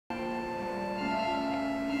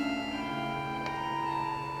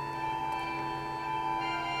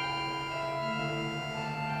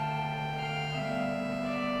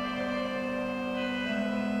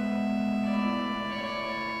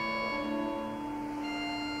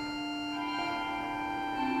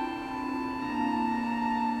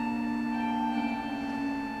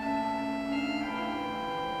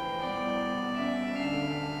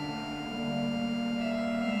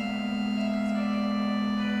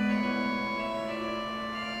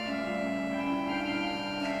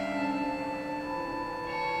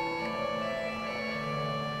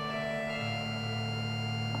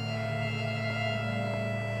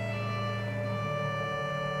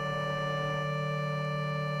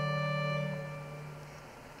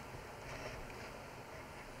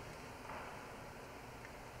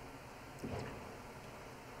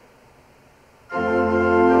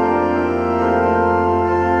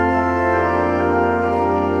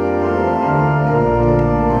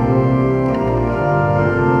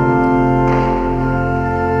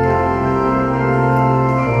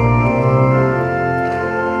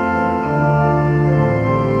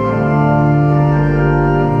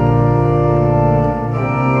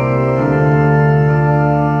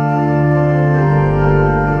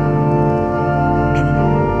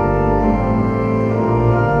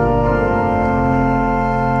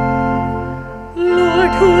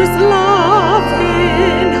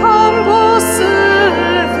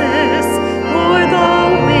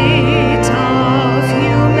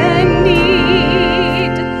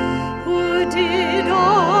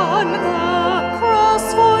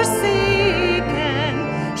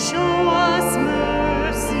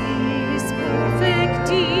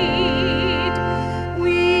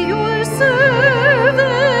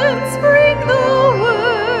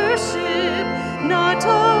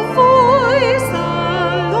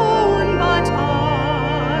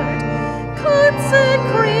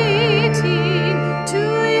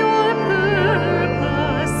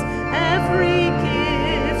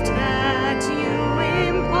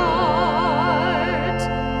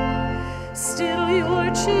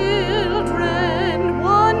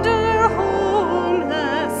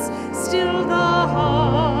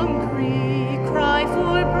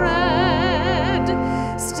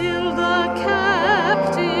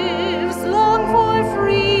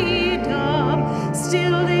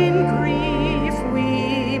Still in grief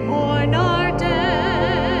we mourn our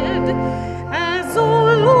dead, as, O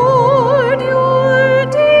Lord, your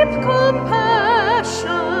deep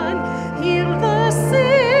compassion healed the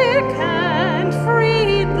sick and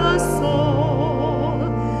freed the soul.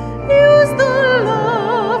 Use the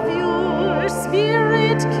love your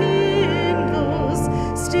Spirit kindles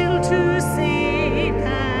still to save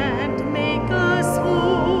and make us whole.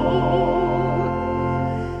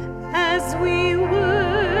 As we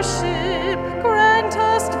worship, grant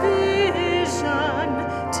us vision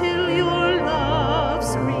till your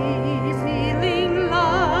love's revealing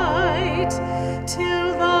light,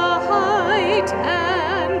 till the height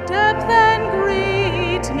and depth and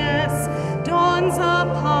greatness dawns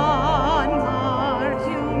upon our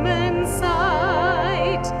human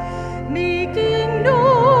sight, making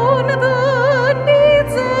known the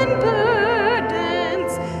needs and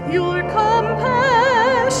burdens your compassion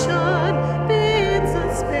bids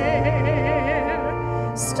us bear,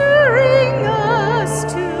 stirring us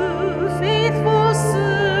to faithful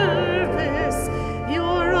service,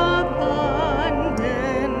 your abundant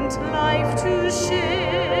life to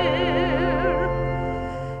share.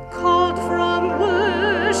 Called from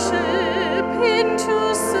worship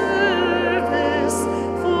into service,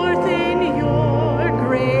 forth in your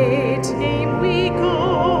great name we go.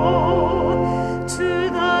 To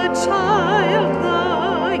the child,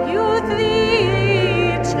 the youth, the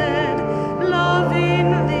aged, love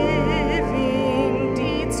in living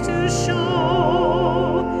deeds to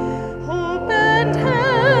show. Hope and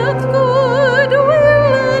health,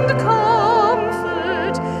 goodwill and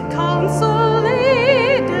comfort, counsel,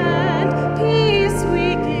 aid and peace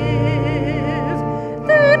we give,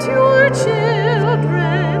 that your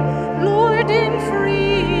children, Lord, in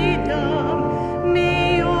freedom,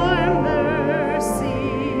 may your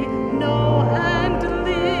mercy know and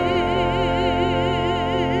live.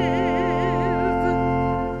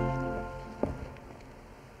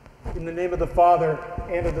 In the name of the Father,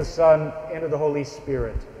 and of the Son, and of the Holy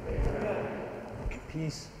Spirit. Amen.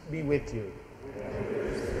 Peace be with you.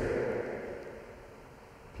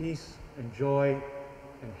 Peace and joy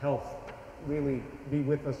and health really be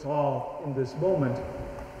with us all in this moment,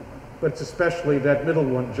 but it's especially that middle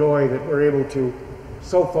one, joy, that we're able to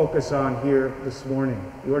so focus on here this morning.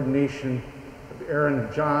 The ordination of Aaron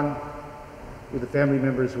and John, with the family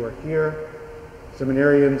members who are here,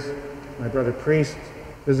 seminarians, my brother priests,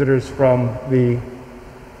 visitors from the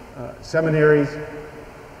seminaries.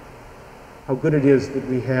 How good it is that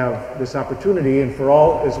we have this opportunity, and for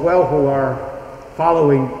all as well who are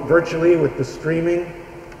following virtually with the streaming,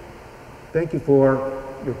 thank you for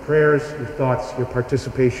your prayers, your thoughts, your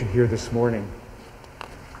participation here this morning.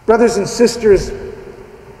 Brothers and sisters,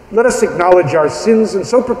 let us acknowledge our sins and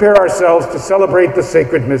so prepare ourselves to celebrate the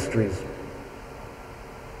sacred mysteries.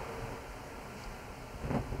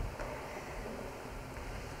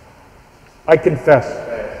 I confess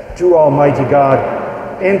to Almighty God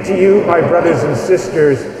and to you, my brothers and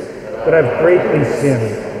sisters, that I've greatly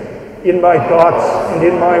sinned in my thoughts and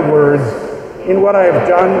in my words, in what I have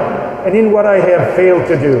done and in what I have failed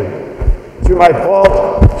to do. Through my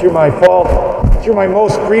fault, through my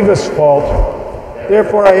most grievous fault.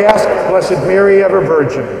 Therefore I ask Blessed Mary, ever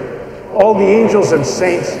Virgin, all the angels and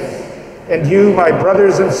saints, and you, my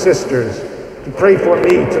brothers and sisters, to pray for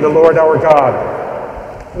me to the Lord our God.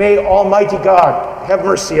 May Almighty God have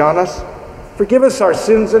mercy on us, forgive us our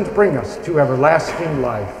sins, and bring us to everlasting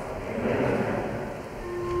life.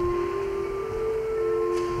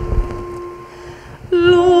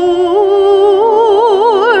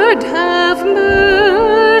 Lord, have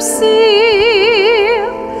mercy.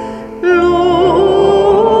 Lord,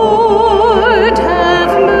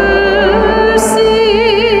 have mercy.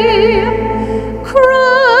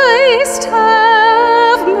 Christ,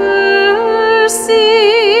 have mercy.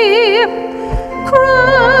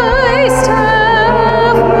 Christ,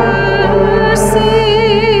 have mercy.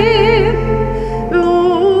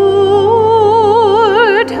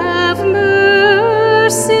 Lord, have mercy.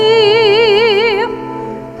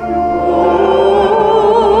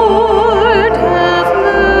 Lord, have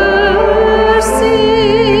mercy.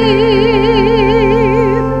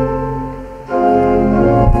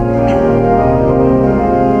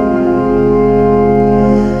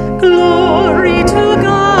 Glory to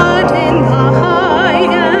God in the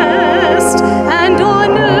highest, and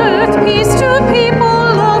on earth peace to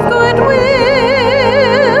people of good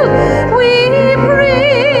will. We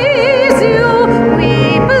praise you,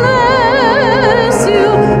 we bless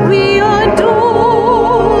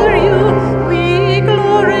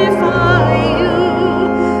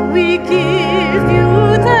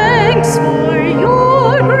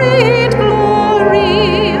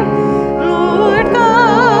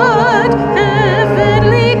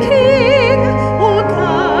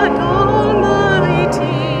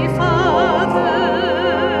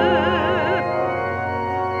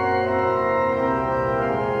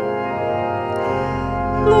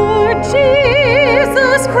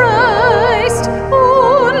Jesus Christ,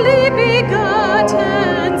 only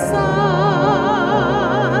begotten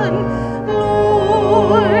Son,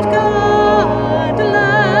 Lord God,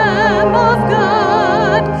 Lamb of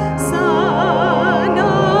God, Son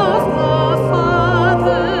of the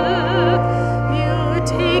Father, you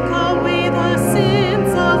take away the sins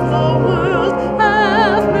of the world,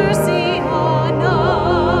 have mercy on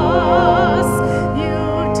us.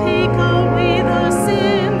 You take away the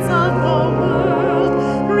sins of the world,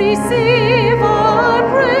 receive our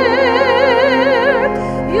prayer.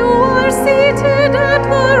 You are seated at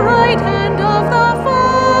the right hand of the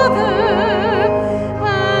Father,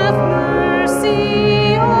 have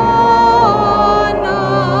mercy on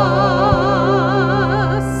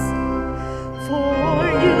us. For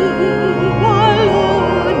you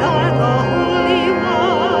alone are the Holy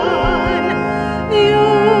One. You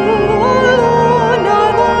alone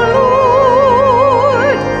are the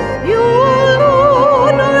Lord. You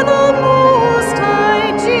alone are the Most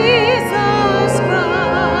High, Jesus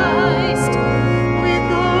Christ, with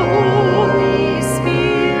the Holy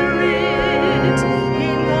Spirit,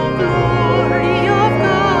 in the glory of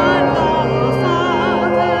God the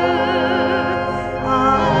Father.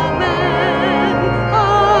 Amen.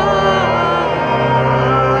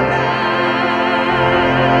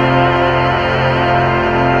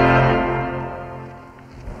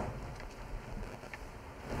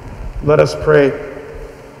 Let us pray.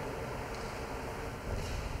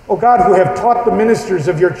 O God, who have taught the ministers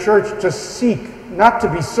of your church to seek, not to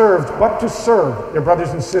be served, but to serve their brothers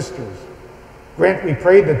and sisters, grant, we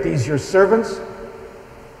pray, that these your servants,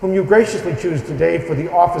 whom you graciously choose today for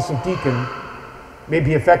the office of deacon, may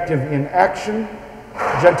be effective in action,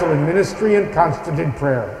 gentle in ministry, and constant in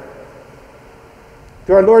prayer.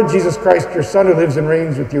 Through our Lord Jesus Christ, your Son, who lives and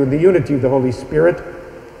reigns with you in the unity of the Holy Spirit,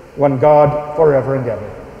 one God, forever and ever.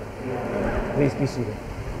 Please be seated.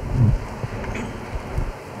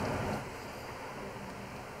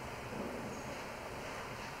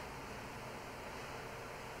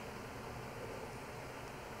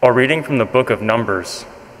 A reading from the book of Numbers.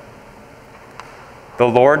 The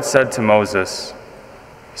Lord said to Moses,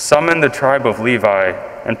 "Summon the tribe of Levi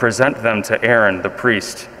and present them to Aaron the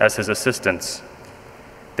priest as his assistants.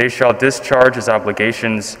 They shall discharge his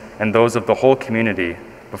obligations and those of the whole community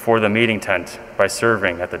before the meeting tent by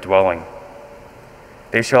serving at the dwelling.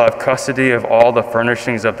 They shall have custody of all the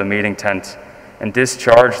furnishings of the meeting tent and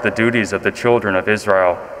discharge the duties of the children of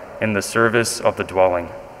Israel in the service of the dwelling.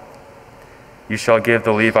 You shall give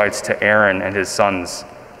the Levites to Aaron and his sons.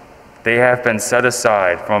 They have been set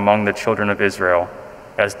aside from among the children of Israel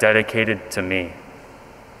as dedicated to me."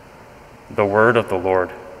 The word of the Lord.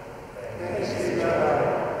 Thanks be to God.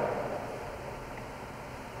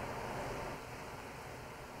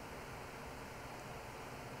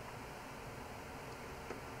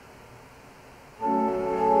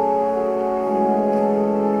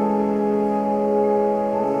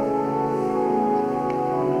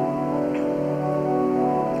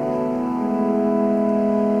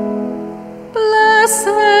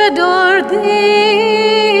 Blessed are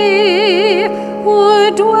they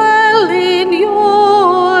who dwell in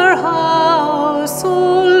your house, O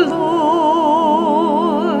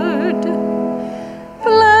Lord.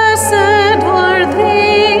 Blessed are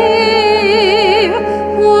they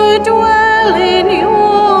who dwell in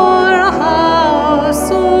your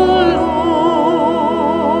house, O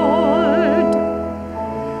Lord.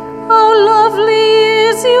 How lovely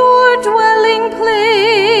is your dwelling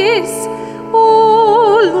place,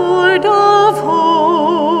 O Lord of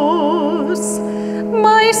hosts.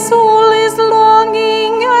 My soul is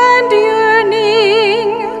longing and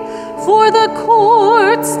yearning for the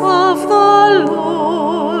courts of the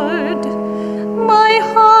Lord. My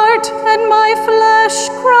heart and my flesh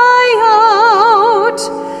cry out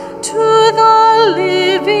to the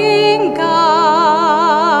living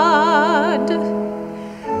God.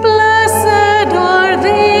 Blessed are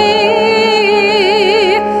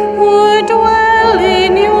they who dwell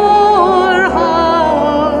in your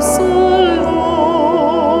house, O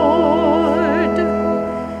Lord.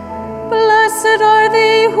 Blessed are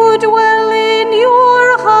they who dwell in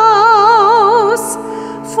your house,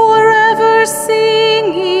 forever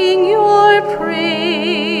singing your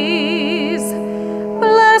praise.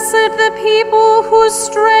 Blessed the people whose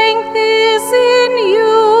strength is in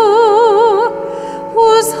you,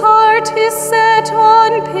 whose heart is set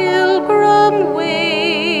on pilgrim ways.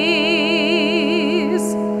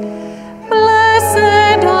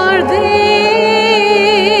 Blessed are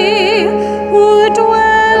they who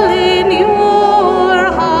dwell in your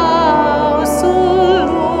house, O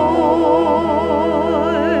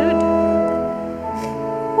Lord.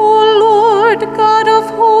 O Lord God of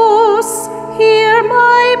hosts, hear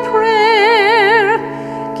my prayer.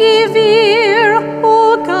 Give ear,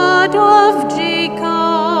 O God of Jacob.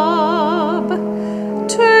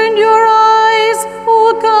 Turn your eyes,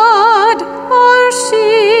 O God, our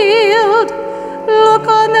shield. Look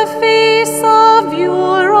on the face of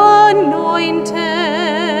your anointed.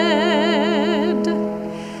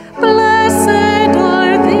 Blessed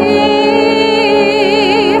are they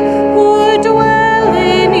who dwell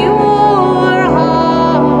in your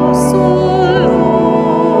house, O Lord.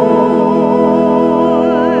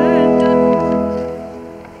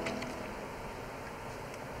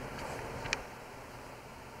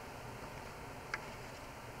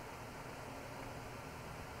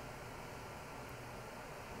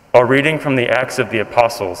 A reading from the Acts of the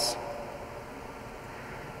Apostles.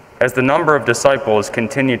 As the number of disciples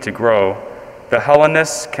continued to grow, the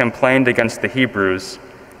Hellenists complained against the Hebrews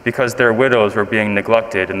because their widows were being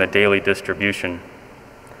neglected in the daily distribution.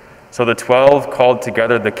 So the 12 called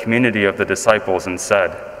together the community of the disciples and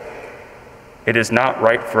said, "It is not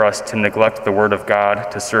right for us to neglect the word of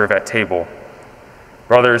God to serve at table.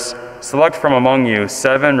 Brothers, select from among you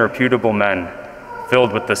 7 reputable men,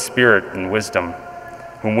 filled with the Spirit and wisdom,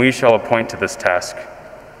 whom we shall appoint to this task,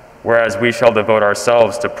 whereas we shall devote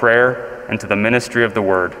ourselves to prayer and to the ministry of the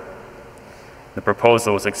word." The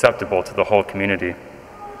proposal was acceptable to the whole community.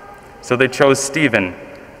 So they chose Stephen,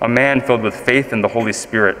 a man filled with faith in the Holy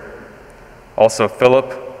Spirit, also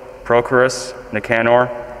Philip, Prochorus, Nicanor,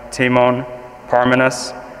 Timon,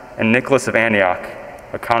 Parmenas, and Nicholas of Antioch,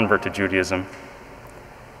 a convert to Judaism.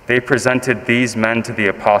 They presented these men to the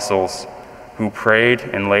apostles, who prayed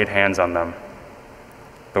and laid hands on them.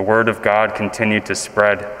 The word of God continued to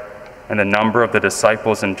spread, and the number of the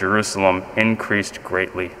disciples in Jerusalem increased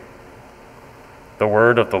greatly. The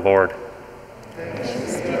word of the Lord.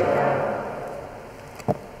 Thanks be to God.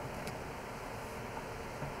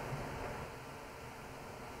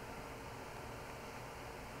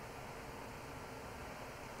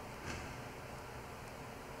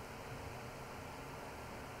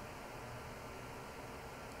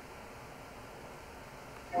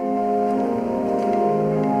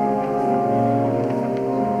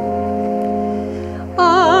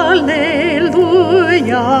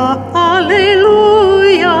 Alleluia,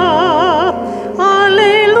 alleluia,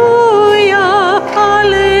 alleluia,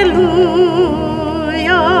 alleluia,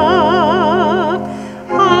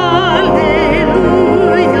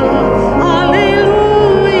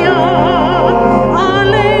 alleluia,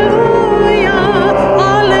 alleluia,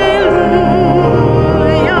 alleluia.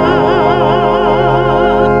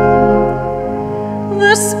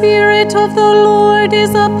 The Spirit of the Lord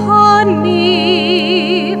is upon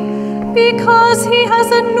me, because he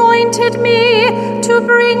has anointed me to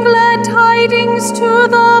bring glad tidings to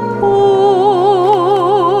the poor.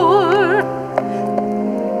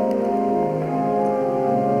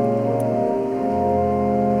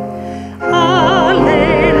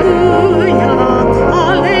 Alleluia,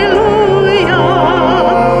 alleluia,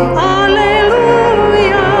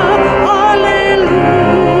 alleluia, alleluia.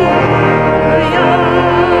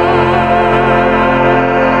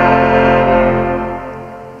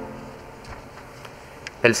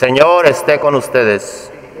 El Señor esté con ustedes.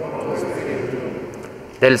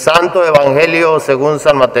 Del Santo Evangelio según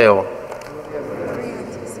San Mateo.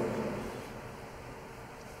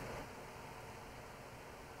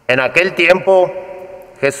 En aquel tiempo,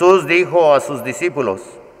 Jesús dijo a sus discípulos: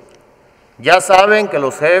 "Ya saben que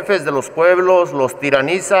los jefes de los pueblos los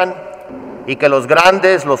tiranizan y que los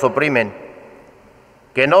grandes los oprimen.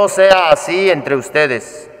 Que no sea así entre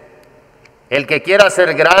ustedes. El que quiera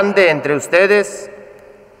ser grande entre ustedes,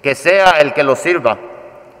 que sea el que los sirva,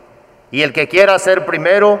 y el que quiera ser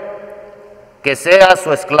primero, que sea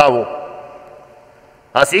su esclavo.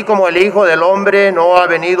 Así como el Hijo del Hombre no ha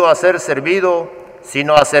venido a ser servido,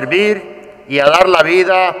 sino a servir y a dar la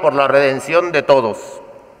vida por la redención de todos."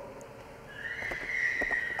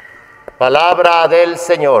 Palabra del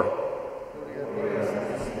Señor.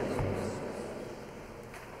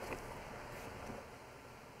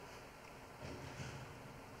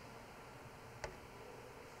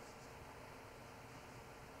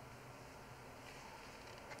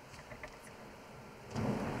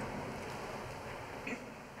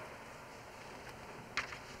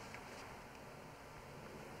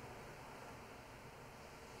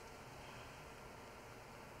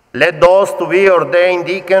 Let those to be ordained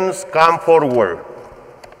deacons come forward.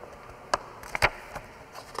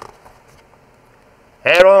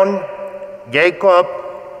 Aaron Jacob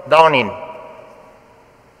Downing.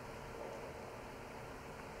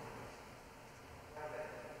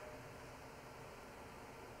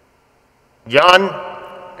 John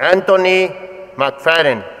Anthony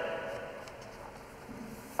McFadden.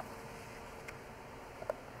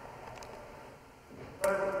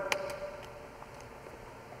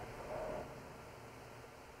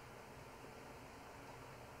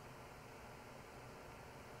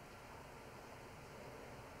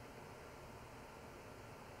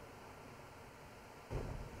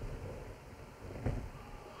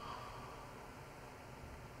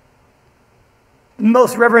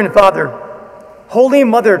 Most Reverend Father, Holy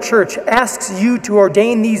Mother Church asks you to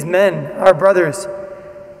ordain these men, our brothers,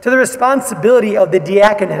 to the responsibility of the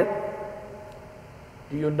diaconate.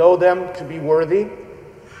 Do you know them to be worthy?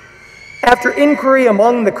 After inquiry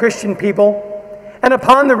among the Christian people, and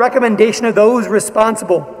upon the recommendation of those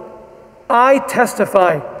responsible, I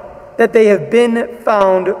testify that they have been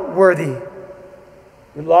found worthy.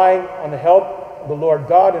 Relying on the help of the Lord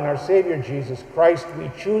God and our Savior Jesus Christ,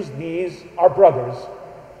 we choose these, our brothers,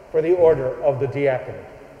 for the order of the diaconate.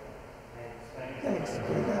 Thanks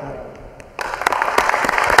be to God.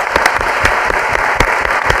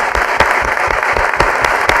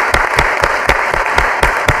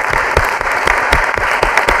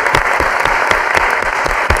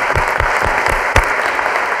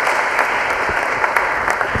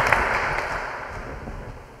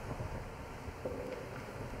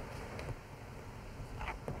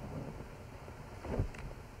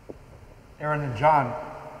 Aaron and John,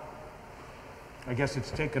 I guess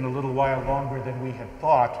it's taken a little while longer than we had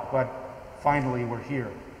thought, but finally we're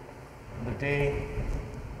here. The day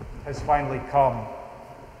has finally come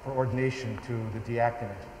for ordination to the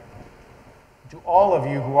diaconate. To all of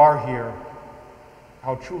you who are here,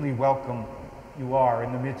 how truly welcome you are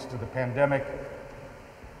in the midst of the pandemic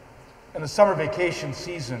and the summer vacation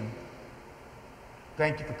season.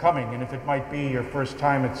 Thank you for coming, and if it might be your first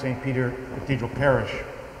time at St. Peter Cathedral Parish,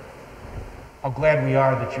 how glad we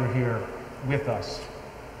are that you're here with us.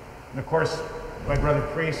 And of course, my brother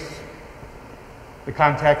priests, the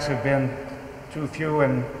contacts have been too few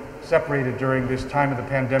and separated during this time of the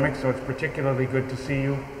pandemic, so it's particularly good to see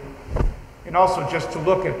you. And also just to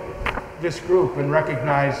look at this group and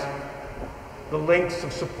recognize the links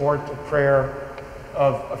of support, of prayer,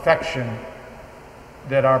 of affection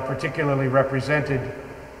that are particularly represented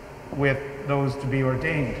with those to be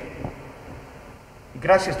ordained. Y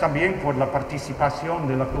gracias también por la participación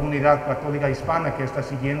de la comunidad católica hispana que está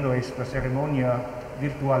siguiendo esta ceremonia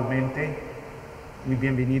virtualmente. Muy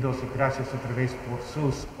bienvenidos y gracias otra vez por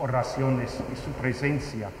sus oraciones y su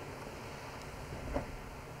presencia.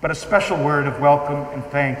 But a special word of welcome and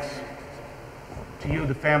thanks to you,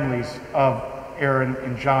 the families of Aaron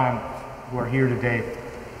and John, who are here today,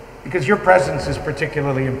 because your presence is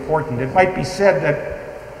particularly important. It might be said that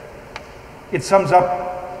it sums up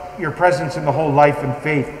your presence in the whole life and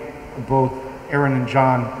faith of both Aaron and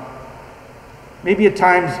John. Maybe at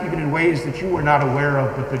times even in ways that you were not aware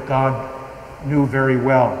of, but that God knew very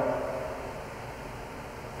well.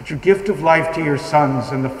 But your gift of life to your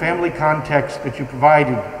sons and the family context that you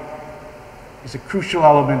provided is a crucial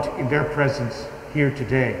element in their presence here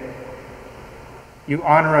today. You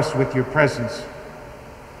honor us with your presence,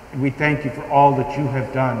 and we thank you for all that you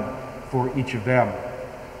have done for each of them.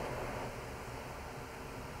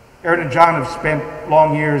 Aaron and John have spent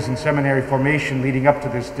long years in seminary formation leading up to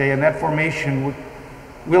this day, and that formation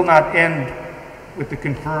will not end with the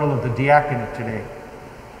conferral of the diaconate today.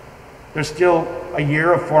 There's still a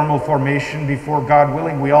year of formal formation before, God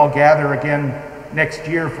willing, we all gather again next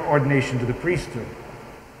year for ordination to the priesthood.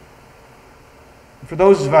 For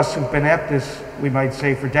those of us who've been at this, we might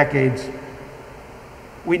say, for decades,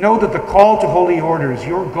 we know that the call to holy orders,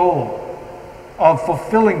 your goal of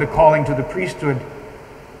fulfilling the calling to the priesthood,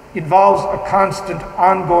 involves a constant,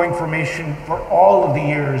 ongoing formation for all of the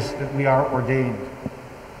years that we are ordained.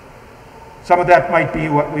 Some of that might be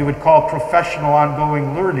what we would call professional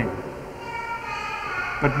ongoing learning,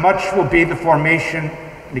 but much will be the formation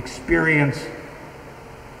and experience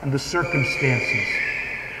and the circumstances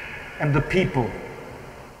and the people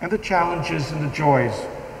and the challenges and the joys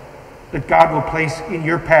that God will place in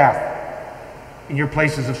your path, in your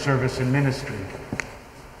places of service and ministry.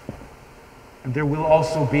 And there will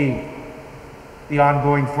also be the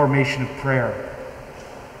ongoing formation of prayer.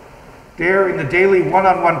 There, in the daily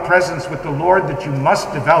one-on-one presence with the Lord that you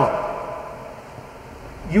must develop,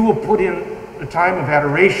 you will put in the time of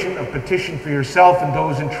adoration, of petition for yourself and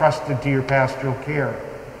those entrusted to your pastoral care.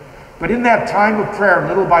 But in that time of prayer,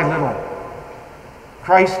 little by little,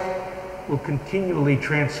 Christ will continually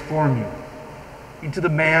transform you into the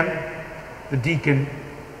man, the deacon,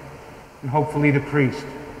 and hopefully the priest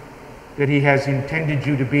that he has intended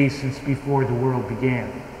you to be since before the world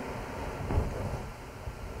began.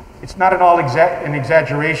 It's not at all an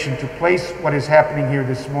exaggeration to place what is happening here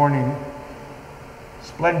this morning,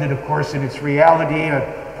 splendid, of course, in its reality,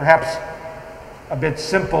 perhaps a bit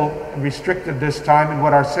simple and restricted this time in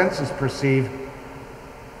what our senses perceive,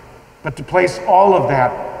 but to place all of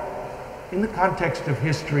that in the context of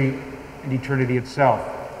history and eternity itself.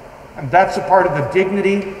 And that's a part of the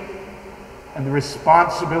dignity and the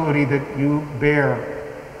responsibility that you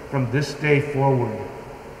bear from this day forward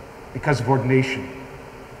because of ordination.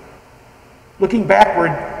 Looking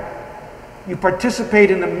backward, you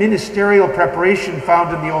participate in the ministerial preparation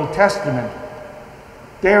found in the Old Testament.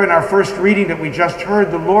 There in our first reading that we just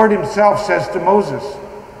heard, the Lord himself says to Moses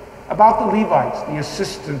about the Levites, the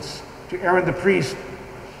assistants to Aaron the priest,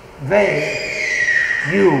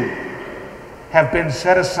 you have been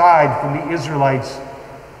set aside from the Israelites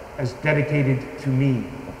as dedicated to me.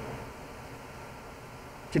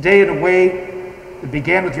 Today, in a way that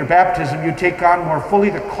began with your baptism, you take on more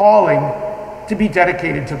fully the calling to be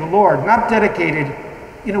dedicated to the Lord. Not dedicated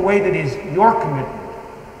in a way that is your commitment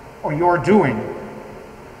or your doing,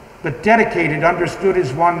 but dedicated, understood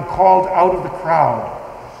as one called out of the crowd.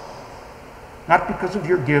 Not because of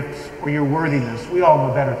your gifts or your worthiness, we all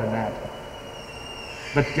know better than that,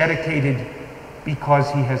 but dedicated because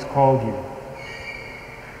he has called you.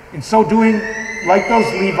 In so doing, like those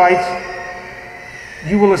Levites,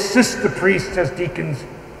 you will assist the priests as deacons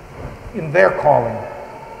in their calling.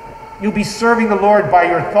 You'll be serving the Lord by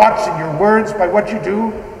your thoughts and your words, by what you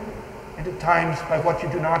do, and at times by what you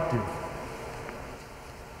do not do.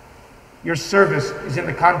 Your service is in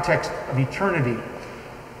the context of eternity,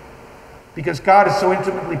 because God is so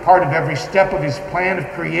intimately part of every step of his plan of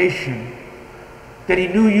creation that he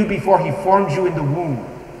knew you before he formed you in the womb.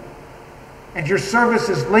 And your service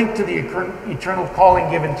is linked to the eternal calling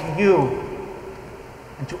given to you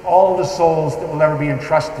and to all the souls that will ever be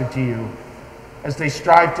entrusted to you as they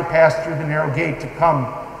strive to pass through the narrow gate to come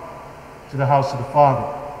to the house of the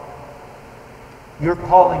Father. Your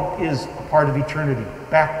calling is a part of eternity,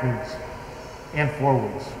 backwards and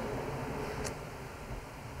forwards.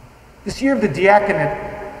 This year of the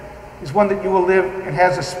diaconate is one that you will live and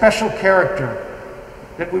has a special character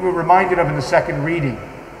that we were reminded of in the second reading.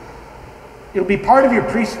 It'll be part of your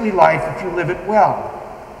priestly life if you live it well.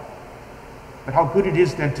 But how good it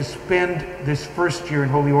is then to spend this first year in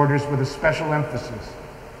Holy Orders with a special emphasis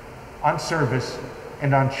on service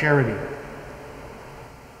and on charity.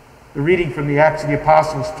 The reading from the Acts of the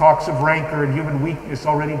Apostles talks of rancor and human weakness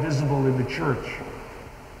already visible in the church.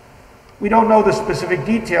 We don't know the specific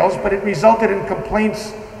details, but it resulted in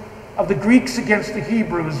complaints of the Greeks against the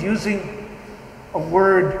Hebrews using a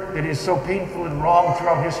word that is so painful and wrong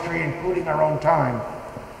throughout history, including our own time: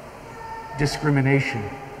 discrimination.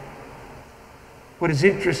 What is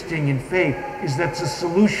interesting in faith is that the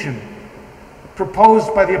solution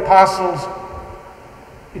proposed by the apostles,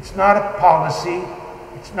 it's not a policy,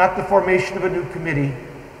 it's not the formation of a new committee,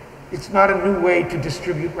 it's not a new way to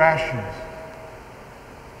distribute rations.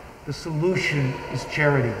 The solution is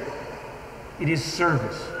charity. It is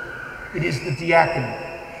service. It is the diaconate.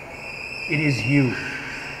 It is you.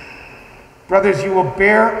 Brothers, you will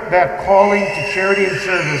bear that calling to charity and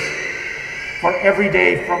service for every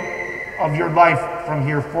day of your life from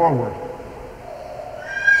here forward.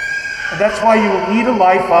 And that's why you will lead a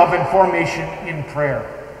life of and formation in prayer.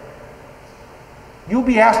 You'll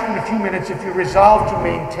be asked in a few minutes if you resolve to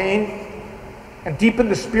maintain and deepen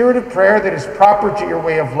the spirit of prayer that is proper to your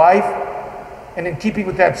way of life, and in keeping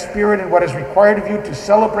with that spirit and what is required of you to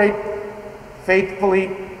celebrate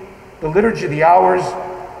faithfully the liturgy of the hours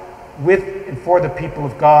with and for the people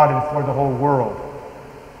of God and for the whole world.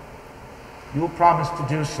 You will promise to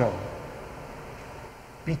do so.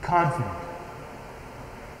 Be confident,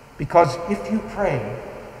 because if you pray,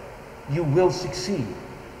 you will succeed.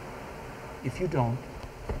 If you don't,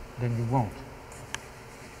 then you won't.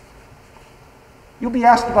 You'll be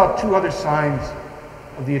asked about two other signs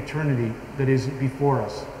of the eternity that is before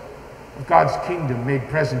us, of God's kingdom made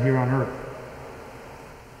present here on earth.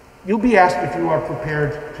 You'll be asked if you are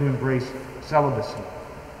prepared to embrace celibacy.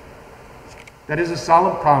 That is a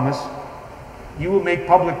solemn promise you will make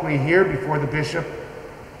publicly here before the bishop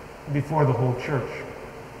and before the whole church.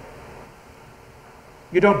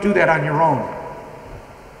 You don't do that on your own.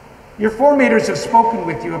 Your formators have spoken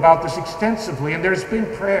with you about this extensively, and there's been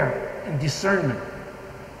prayer and discernment,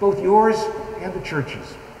 both yours and the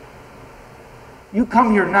church's. You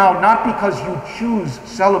come here now not because you choose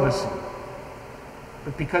celibacy,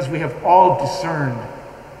 but because we have all discerned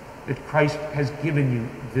that Christ has given you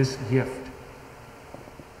this gift.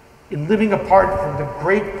 In living apart from the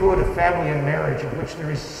great good of family and marriage, of which there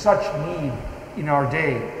is such need in our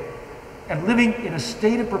day, and living in a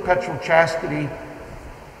state of perpetual chastity,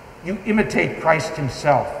 you imitate Christ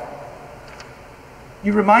himself.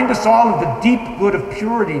 You remind us all of the deep good of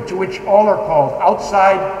purity to which all are called,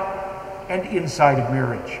 outside and inside of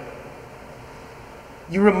marriage.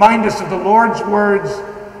 You remind us of the Lord's words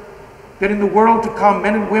that in the world to come,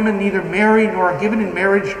 men and women neither marry nor are given in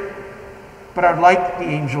marriage, but are like the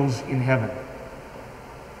angels in heaven.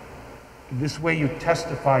 In this way, you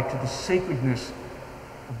testify to the sacredness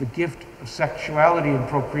of the gift of sexuality and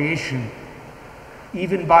procreation,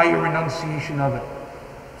 even by your renunciation of it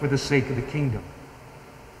for the sake of the kingdom.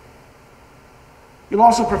 You'll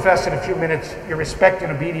also profess in a few minutes your respect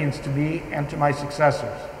and obedience to me and to my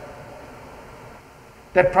successors.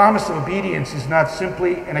 That promise of obedience is not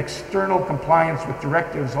simply an external compliance with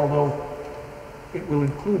directives, although it will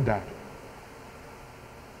include that.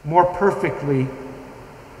 More perfectly,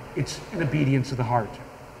 it's an obedience of the heart.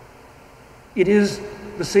 It is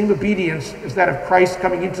the same obedience as that of Christ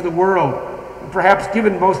coming into the world, and perhaps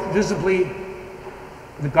given most visibly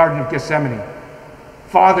in the Garden of Gethsemane.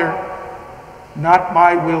 Father, not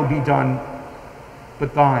my will be done,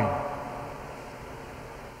 but thine.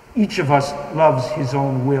 Each of us loves his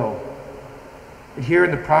own will. But here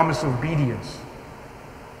in the promise of obedience,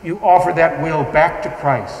 you offer that will back to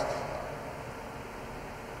Christ.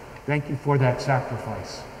 Thank you for that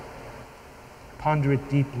sacrifice. Ponder it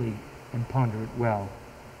deeply and ponder it well.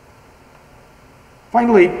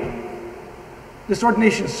 Finally, this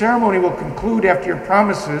ordination ceremony will conclude after your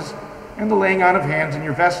promises and the laying on of hands and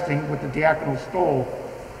your vesting with the diaconal stole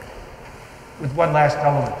with one last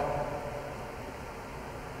element.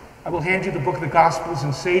 I will hand you the book of the Gospels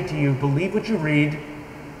and say to you, believe what you read,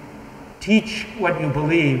 teach what you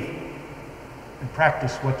believe, and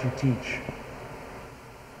practice what you teach.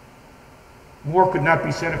 More could not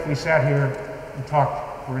be said if we sat here and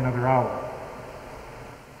talked for another hour.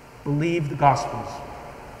 Believe the Gospels.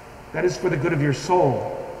 That is for the good of your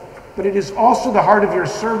soul, but it is also the heart of your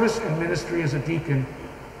service and ministry as a deacon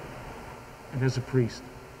and as a priest.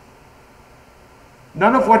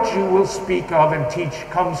 None of what you will speak of and teach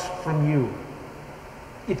comes from you.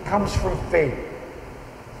 It comes from faith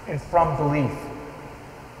and from belief,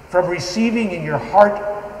 from receiving in your heart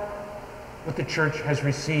what the church has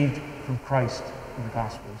received from Christ in the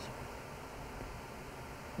Gospels.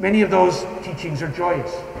 Many of those teachings are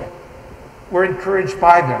joyous. We're encouraged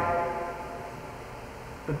by them.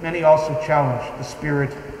 But many also challenge the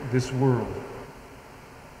spirit of this world.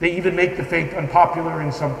 They even make the faith unpopular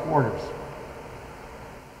in some quarters.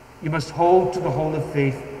 You must hold to the hold of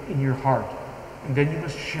faith in your heart, and then you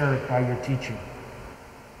must share it by your teaching.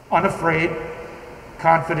 Unafraid,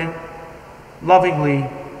 confident, lovingly,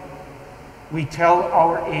 we tell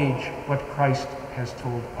our age what Christ has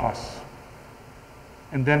told us,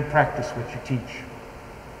 and then practice what you teach.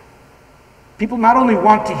 People not only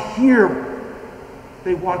want to hear,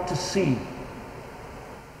 they want to see.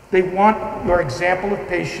 They want your example of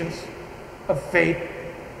patience, of faith,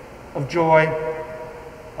 of joy,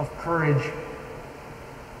 of courage,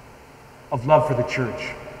 of love for the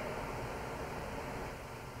church.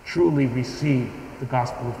 Truly receive the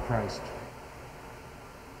gospel of Christ.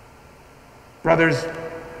 Brothers,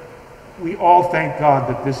 we all thank God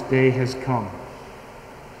that this day has come.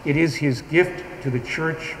 It is his gift to the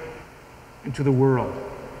church and to the world.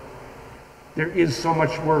 There is so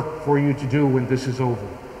much work for you to do when this is over.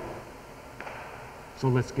 So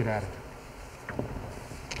let's get at it.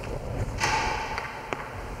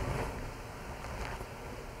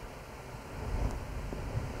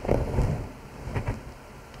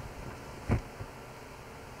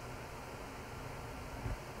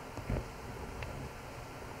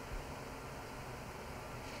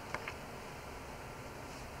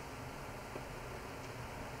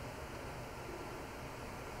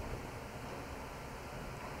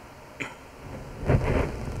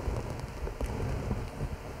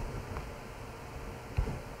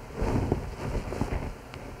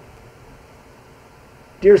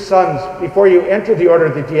 Dear sons, before you enter the order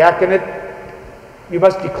of the diaconate, you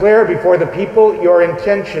must declare before the people your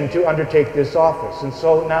intention to undertake this office. And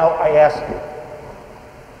so now I ask you,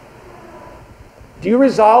 do you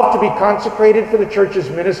resolve to be consecrated for the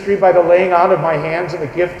church's ministry by the laying on of my hands and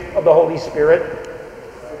the gift of the Holy Spirit?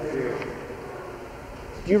 I do.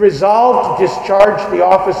 Do you resolve to discharge the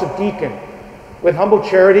office of deacon with humble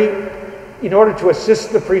charity in order to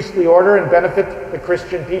assist the priestly order and benefit the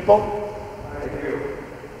Christian people?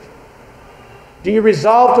 Do you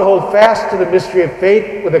resolve to hold fast to the mystery of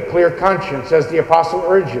faith with a clear conscience, as the apostle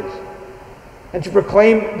urges, and to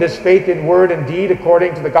proclaim this faith in word and deed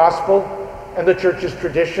according to the gospel and the church's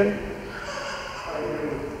tradition?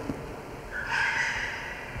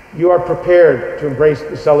 you are prepared to embrace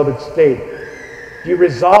the celibate state? Do you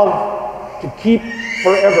resolve to keep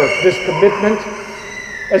forever this commitment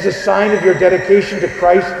as a sign of your dedication to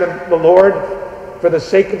Christ and the Lord for the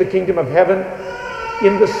sake of the kingdom of heaven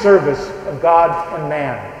in the service of God and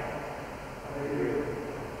man?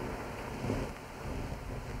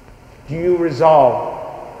 Do you resolve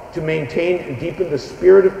to maintain and deepen the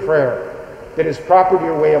spirit of prayer that is proper to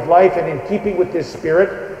your way of life, and in keeping with this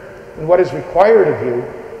spirit and what is required of you,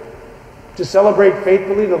 to celebrate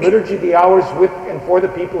faithfully the liturgy of the hours with and for the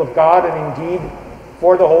people of God, and indeed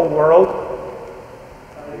for the whole world?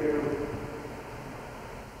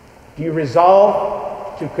 Do you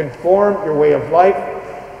resolve to conform your way of life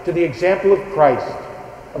to the example of Christ,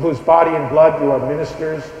 of whose body and blood you are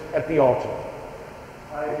ministers at the altar?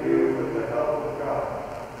 I do, with the help of God.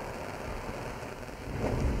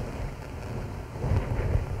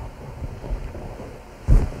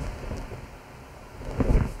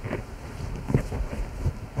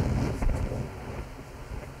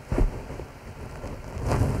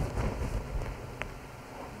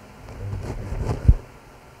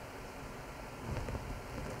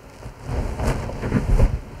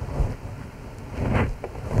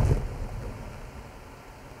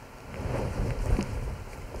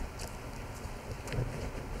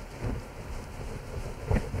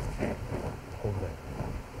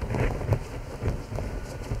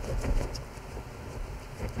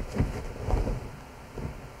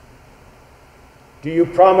 Do you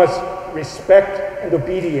promise respect and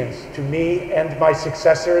obedience to me and my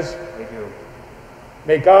successors? I do.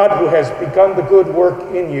 May God, who has begun the good work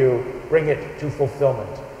in you, bring it to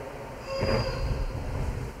fulfillment.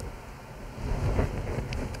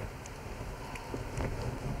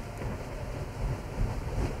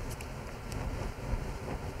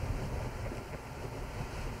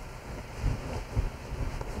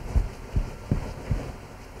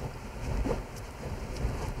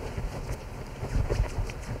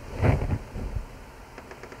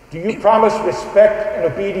 Do you promise respect and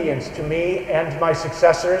obedience to me and my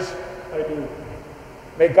successors? I do.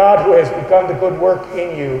 May God, who has begun the good work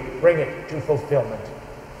in you, bring it to fulfillment.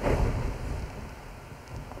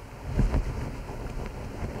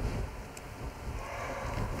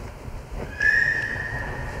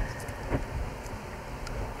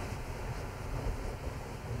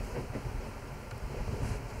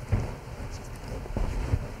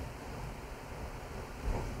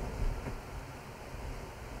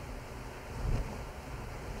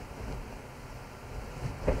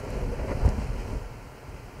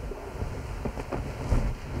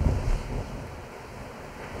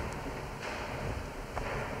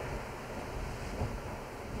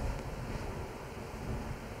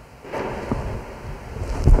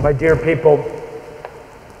 My dear people,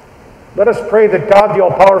 let us pray that God, the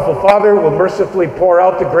all-powerful Father, will mercifully pour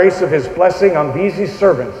out the grace of his blessing on these his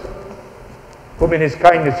servants, whom in his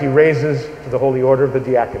kindness he raises to the holy order of the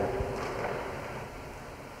diaconate.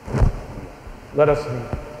 Let us kneel.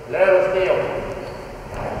 Let us kneel.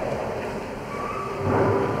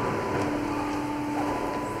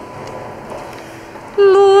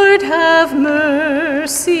 Lord, have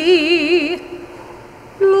mercy.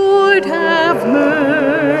 Lord, have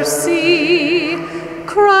mercy.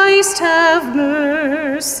 Christ, have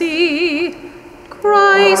mercy.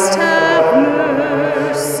 Christ, have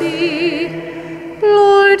mercy.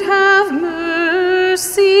 Lord, have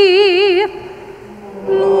mercy.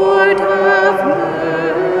 Lord, have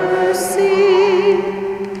mercy.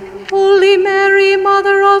 Holy Mary,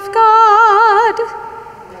 Mother of God,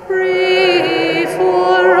 pray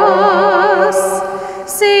for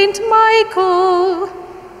us. Saint Michael,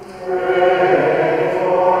 pray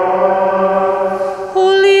for us.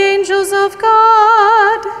 Holy angels of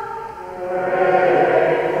God,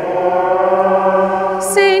 pray for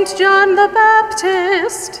us. Saint John the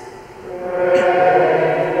Baptist,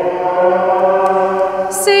 pray for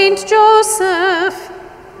us. Saint Joseph,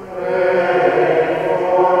 pray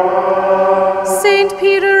for us. Saint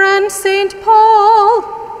Peter and Saint Paul,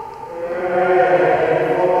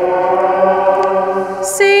 pray for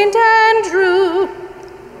us. Saint Andrew,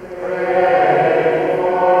 pray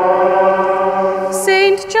for us.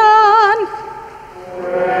 Saint John,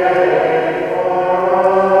 pray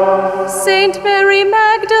for us. Saint Mary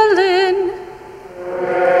Magdalene,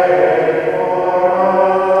 pray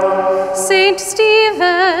for us. Saint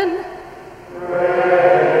Stephen,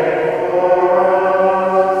 pray for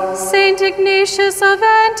us. Saint Ignatius of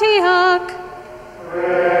Antioch,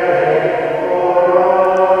 pray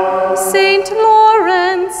for us. Saint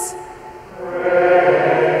Lawrence,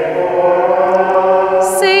 pray for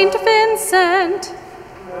us. Saint Vincent,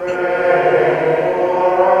 pray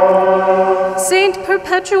for us. Saint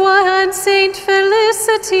Perpetua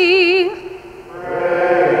Simplicity,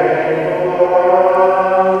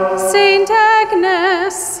 Saint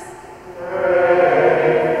Agnes,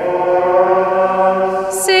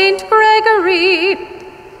 Saint Gregory,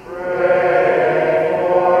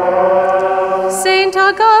 Saint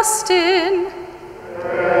Augustine,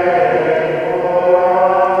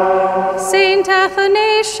 Saint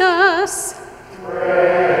Athanasius,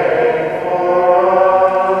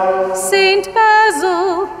 Saint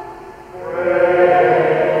Basil,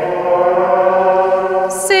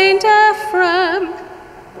 Saint Ephrem,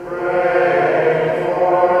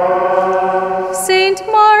 Saint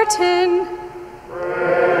Martin,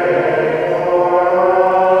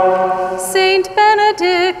 Saint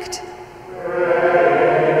Benedict,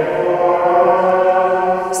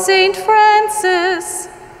 Saint Francis,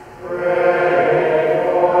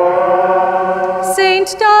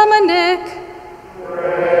 Saint Dominic,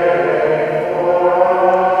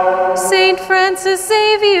 Saint Francis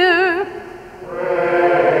Xavier,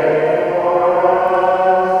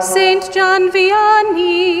 Saint John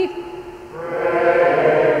Vianney,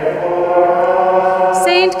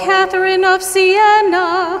 Saint Catherine of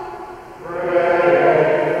Siena,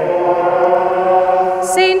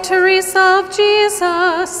 Saint Teresa of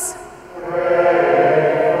Jesus,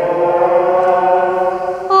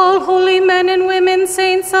 all holy men and women,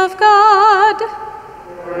 saints of God,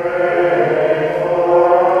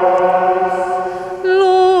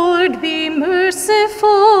 Lord, be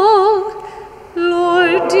merciful.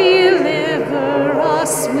 Lord, deliver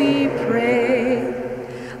us, we pray,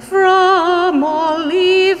 from all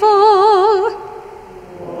evil.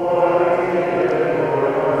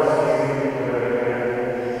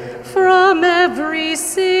 From every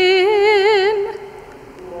sin.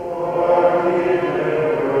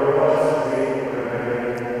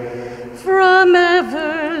 From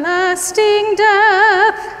everlasting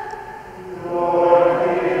death.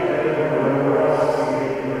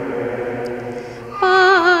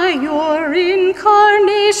 By your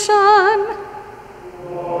incarnation.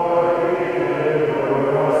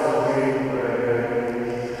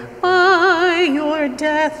 By your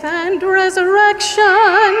death and resurrection.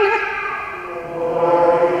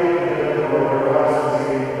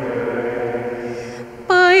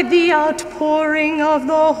 By the outpouring of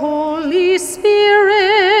the Holy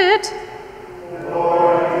Spirit.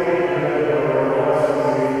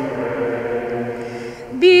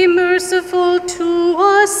 Be merciful to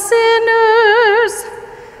us sinners.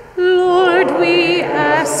 Lord, we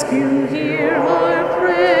ask you, hear our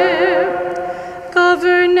prayer.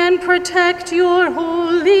 Govern and protect your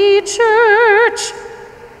holy church.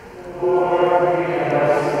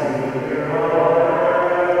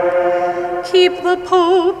 Keep the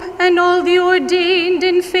Pope and all the ordained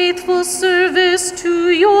in faithful service to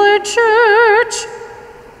your church.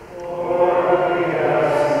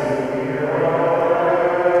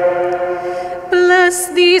 Bless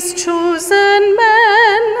these chosen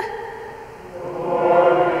men.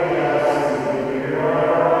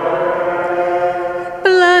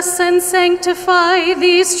 Bless and sanctify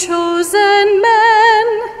these chosen men.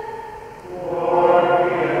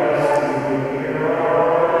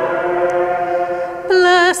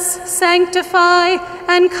 Bless, sanctify,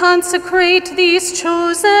 and consecrate these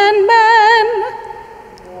chosen men.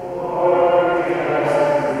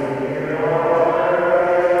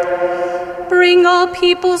 Bring all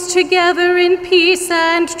peoples together in peace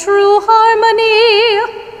and true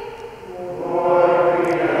harmony.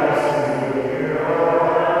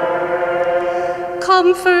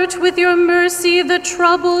 Comfort with your mercy the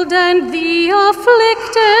troubled and the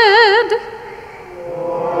afflicted.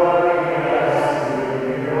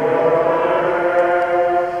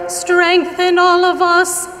 Strengthen all of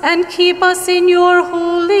us and keep us in your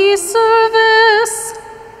holy service.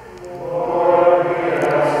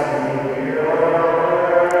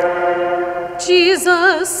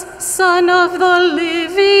 Jesus, Son of the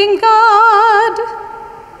living God.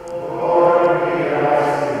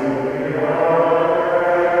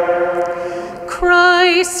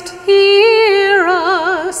 Christ, hear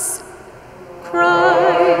us.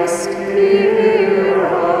 Christ, hear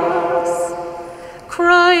us.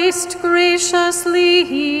 Christ, graciously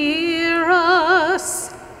hear us.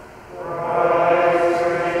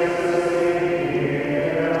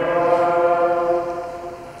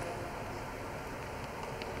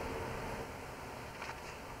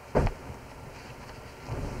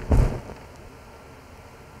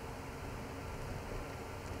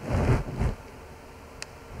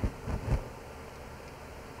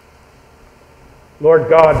 Lord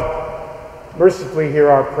God, mercifully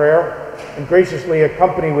hear our prayer and graciously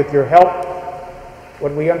accompany with your help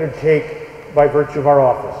what we undertake by virtue of our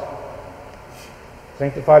office.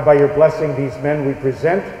 Sanctify by your blessing these men we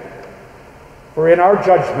present, for in our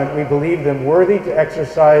judgment we believe them worthy to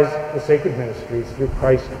exercise the sacred ministries through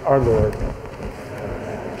Christ our Lord.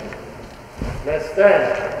 Let's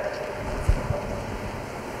stand.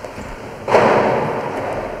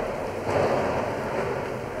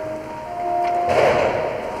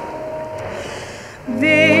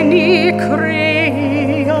 Veni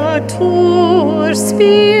Creator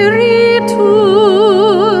Spiritus,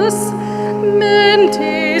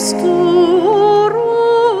 mentes tuorum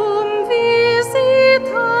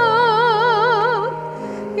visita,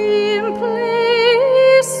 in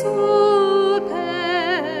plei superna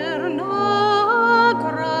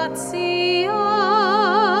gratia,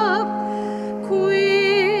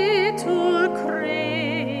 qui tu creasti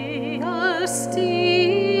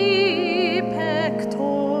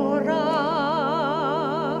pectora,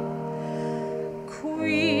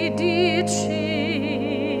 qui diceris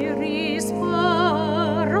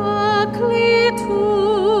Paracletus,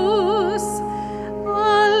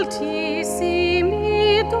 altissimi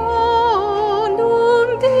donum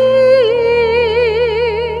Dei,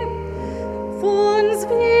 fons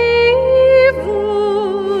vivus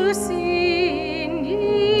ignis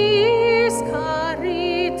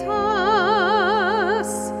caritas,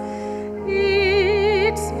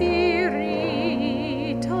 et spiritualis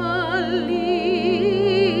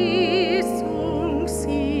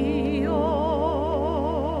unctio.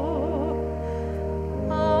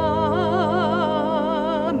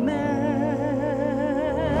 Amen.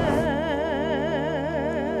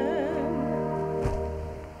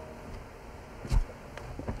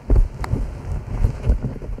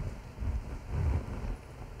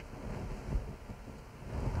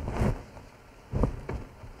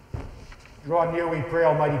 Draw near, we pray,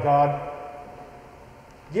 Almighty God,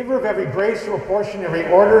 giver of every grace, who apportion every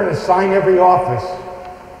order and assign every office,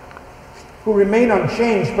 who remain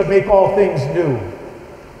unchanged but make all things new.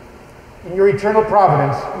 In your eternal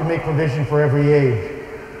providence, you make provision for every age,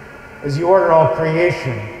 as you order all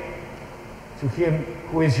creation to him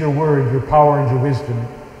who is your word, your power, and your wisdom,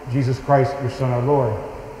 Jesus Christ, your Son, our Lord.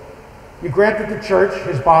 You grant that the church,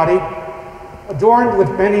 his body, adorned with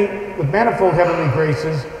manifold heavenly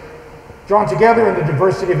graces, drawn together in the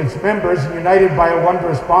diversity of its members and united by a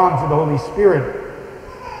wondrous bond through the Holy Spirit,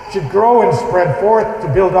 should grow and spread forth to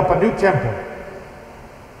build up a new temple.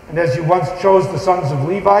 And as you once chose the sons of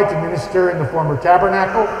Levi to minister in the former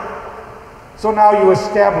tabernacle, so now you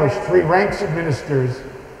establish 3 ranks of ministers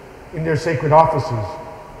in their sacred offices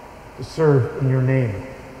to serve in your name.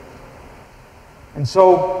 And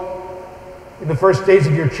so, in the first days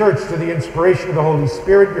of your church, through the inspiration of the Holy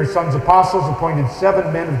Spirit, your sons apostles appointed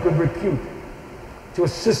 7 men of good repute to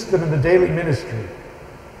assist them in the daily ministry,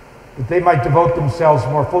 that they might devote themselves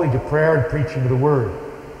more fully to prayer and preaching of the word.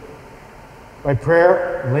 By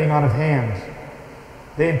prayer and laying on of hands,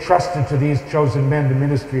 they entrusted to these chosen men the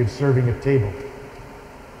ministry of serving at table.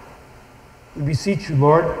 We beseech you,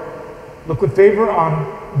 Lord, look with favor on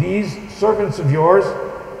these servants of yours,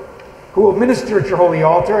 who will minister at your holy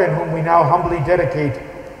altar and whom we now humbly dedicate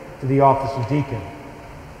to the office of deacon.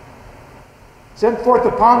 Send forth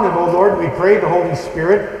upon them, O Lord, we pray, the Holy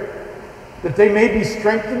Spirit, that they may be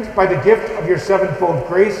strengthened by the gift of your sevenfold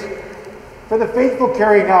grace for the faithful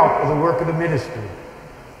carrying out of the work of the ministry.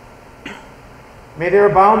 May there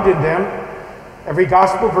abound in them every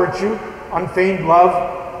gospel virtue, unfeigned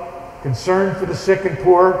love, concern for the sick and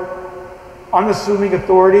poor, unassuming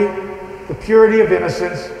authority, the purity of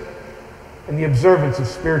innocence, and the observance of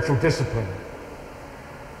spiritual discipline.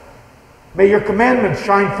 May your commandments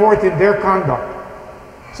shine forth in their conduct,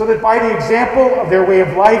 so that by the example of their way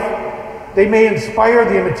of life, they may inspire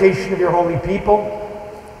the imitation of your holy people.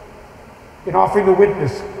 In offering the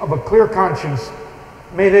witness of a clear conscience,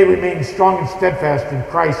 may they remain strong and steadfast in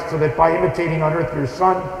Christ, so that by imitating on earth your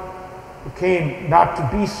Son, who came not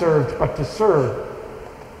to be served, but to serve,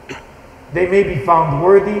 they may be found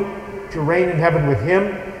worthy to reign in heaven with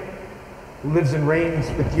him, who lives and reigns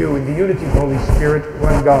with you in the unity of the Holy Spirit,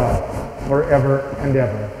 one God, forever and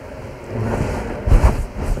ever. Amen.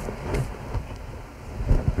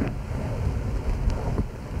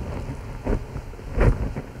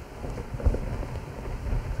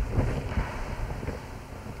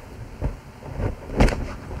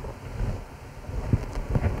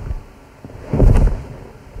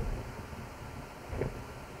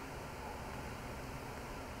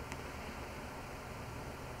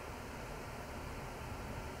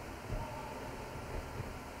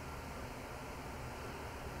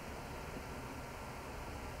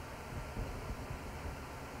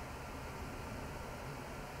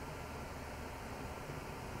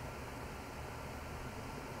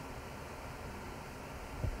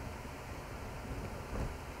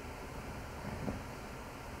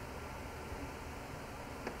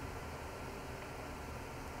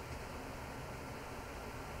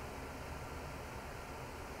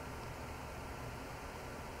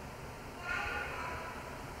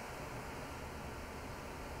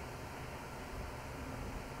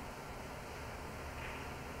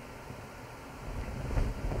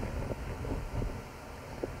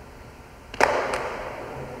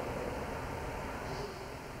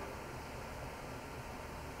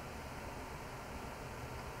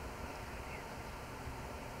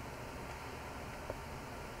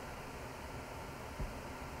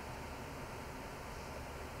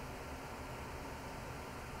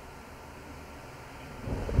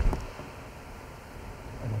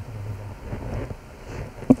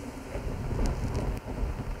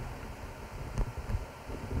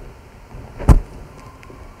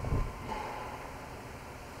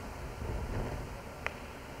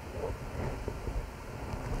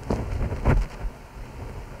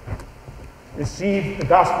 Receive the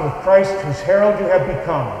gospel of Christ, whose herald you have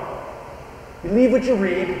become. Believe what you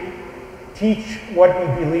read, teach what you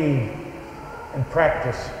believe, and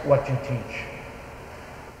practice what you teach.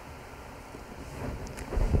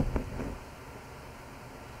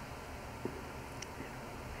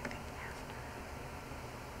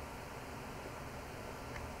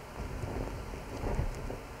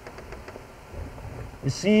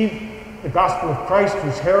 Receive the gospel of Christ,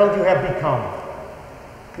 whose herald you have become.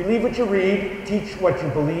 Believe what you read, teach what you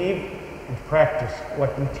believe, and practice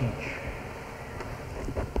what you teach.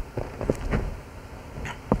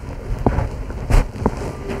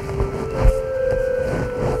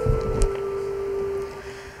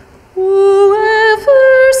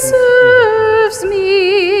 Whoever serves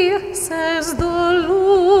me, says the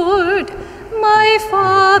Lord, my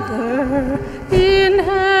Father in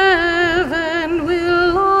heaven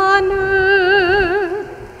will honor.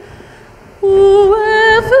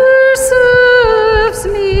 Whoever serves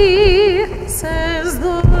me, says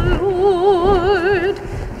the Lord,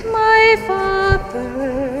 my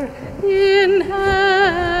Father in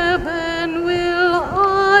heaven will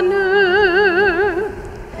honor.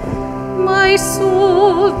 My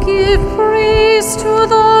soul, give praise to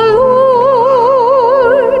the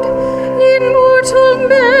Lord. Immortal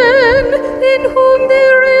men, in whom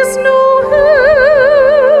there is no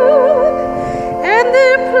help, and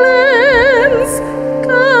their plans,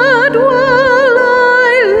 God, while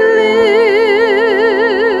I live.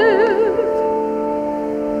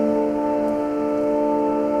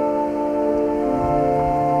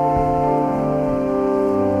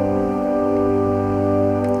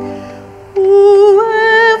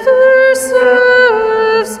 Whoever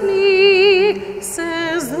serves me,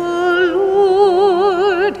 says the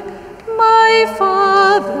Lord, my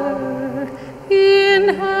Father in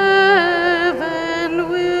heaven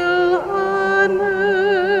will honor.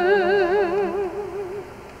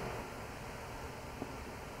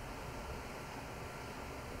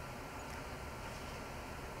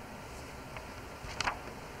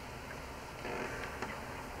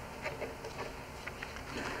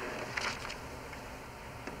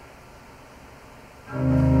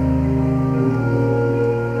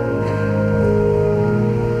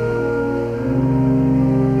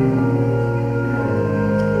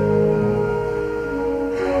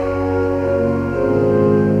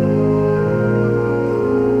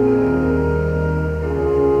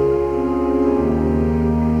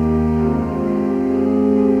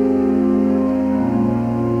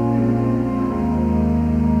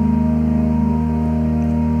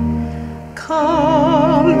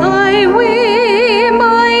 Come thy way,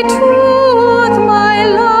 my truth, my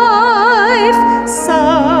life,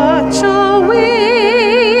 such a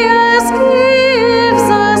way as gives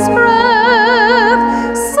us breath,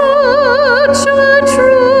 such a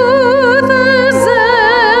truth as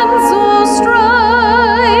ends all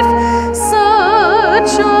strife,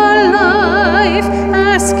 such a life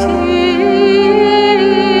as killeth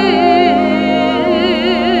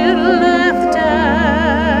death.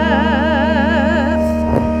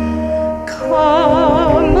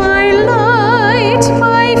 Come, my light,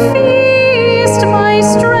 my feast, my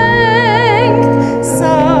strength,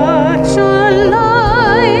 such a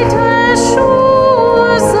light as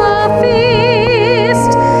shows a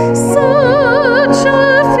feast, such a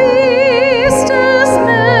feast as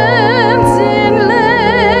mends in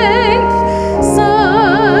length,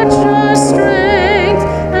 such a strength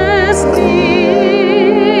as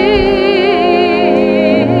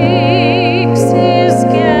makes his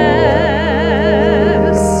guest.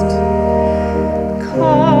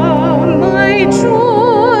 Come, my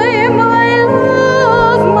joy, my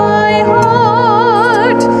love, my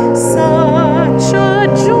heart, such a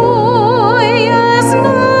joy as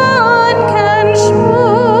none can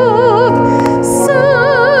show,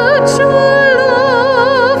 such a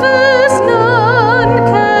love as none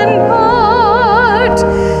can part,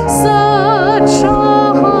 such a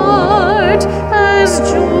heart as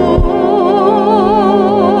joys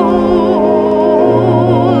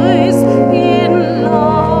in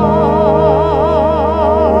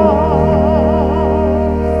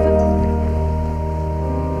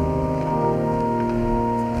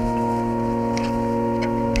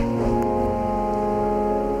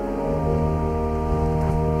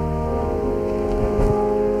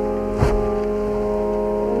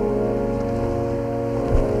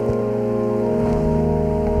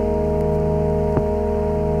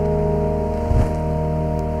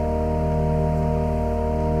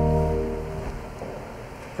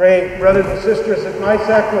Pray, brothers and sisters, that my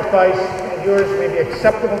sacrifice and yours may be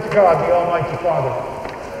acceptable to God, the Almighty Father.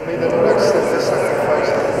 May the Lord accept the sacrifice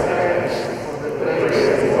of prayers for the praise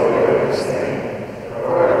and glory of his name.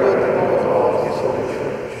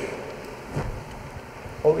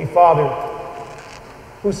 Father,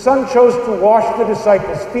 whose Son chose to wash the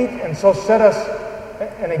disciples' feet and so set us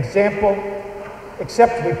an example,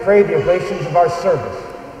 accept, we pray, the oblations of our service.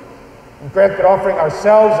 And grant that offering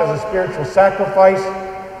ourselves as a spiritual sacrifice,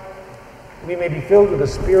 we may be filled with a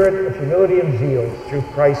spirit of humility and zeal through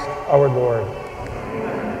Christ our Lord.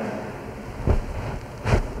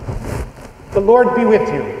 The Lord be with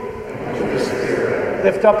you.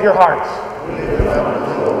 Lift up your hearts.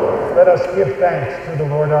 Let us give thanks to the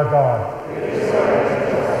Lord our God.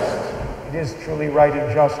 It is truly right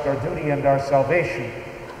and just, our duty and our salvation,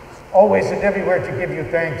 always and everywhere to give you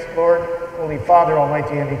thanks, Lord, Holy Father,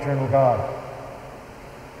 Almighty and eternal God.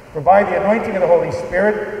 For by the anointing of the Holy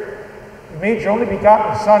Spirit, you made your only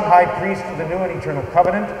begotten Son, High Priest of the new and eternal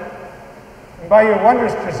covenant, and by your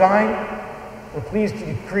wondrous design, were pleased to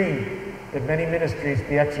decree that many ministries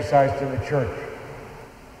be exercised in the Church.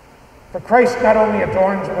 For Christ not only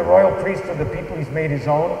adorns with the royal priesthood the people he's made his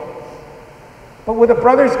own, but with a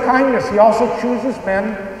brother's kindness he also chooses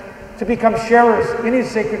men to become sharers in his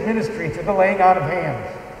sacred ministry through the laying on of hands.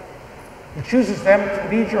 He chooses them to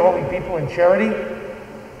lead your holy people in charity,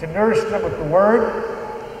 to nourish them with the word,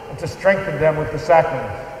 and to strengthen them with the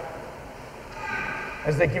sacraments.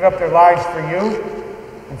 As they give up their lives for you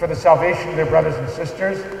and for the salvation of their brothers and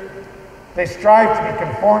sisters, they strive to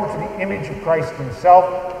be conformed to the image of Christ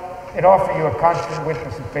himself and offer you a constant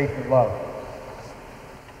witness of faith and love.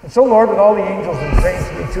 And so, Lord, with all the angels and saints,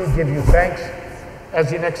 we too give you thanks,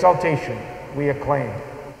 as in exaltation we acclaim.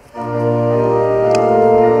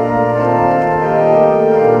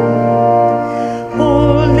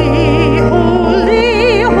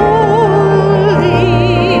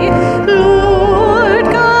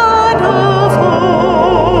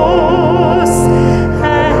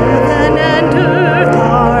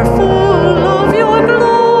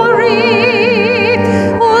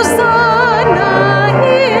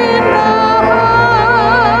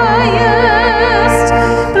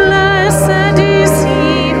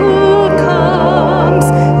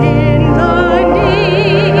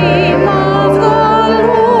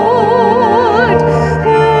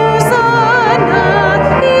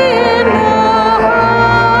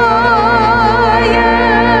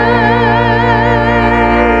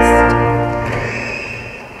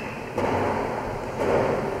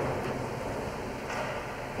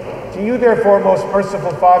 Therefore, most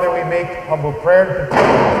merciful Father, we make humble prayer and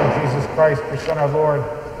petition through Jesus Christ, your Son, our Lord,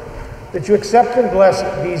 that you accept and bless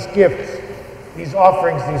these gifts, these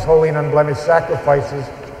offerings, these holy and unblemished sacrifices,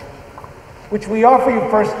 which we offer you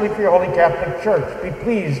firstly for your Holy Catholic Church. Be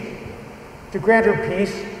pleased to grant her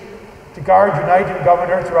peace, to guard, unite, and govern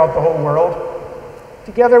her throughout the whole world,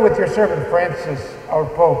 together with your servant Francis, our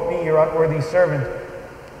Pope, me, your unworthy servant,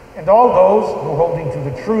 and all those who, holding to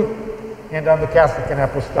the truth and on the Catholic and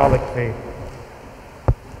Apostolic faith.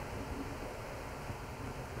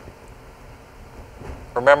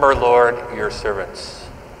 Remember, Lord, your servants,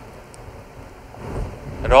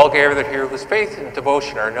 and all gathered here whose faith and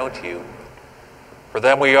devotion are known to you. For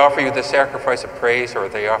them we offer you the sacrifice of praise, or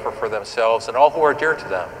they offer for themselves and all who are dear to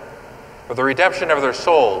them, for the redemption of their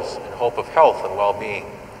souls in hope of health and well-being,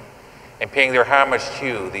 and paying their homage to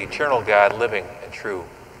you, the eternal God, living and true.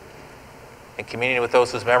 In communion with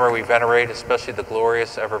those whose memory we venerate, especially the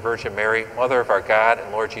glorious ever Virgin Mary, Mother of our God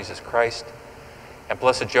and Lord Jesus Christ, and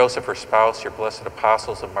blessed Joseph, her spouse, your blessed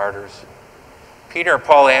apostles and martyrs, Peter and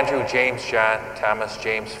Paul, Andrew, James, John, Thomas,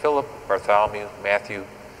 James, Philip, Bartholomew, Matthew,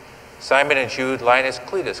 Simon and Jude, Linus,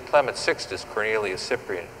 Cletus, Clement, Sixtus, Cornelius,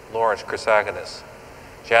 Cyprian, Lawrence, Chrysogonus,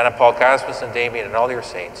 John and Paul, Cosmas and Damian, and all your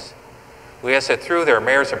saints. We ask that through their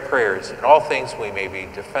merits and prayers, in all things we may be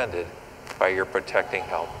defended by your protecting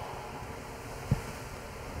help.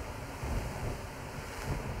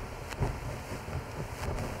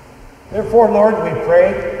 Therefore, Lord, we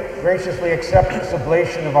pray, graciously accept this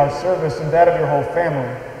oblation of our service and that of your whole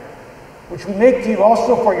family, which we make to you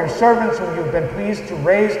also for your servants whom you have been pleased to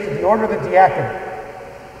raise to the order of the diaconate.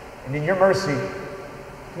 And in your mercy,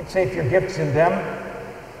 keep safe your gifts in them,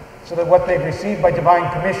 so that what they've received by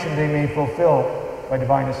divine commission they may fulfill by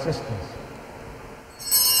divine assistance.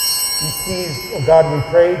 Be pleased, O God, we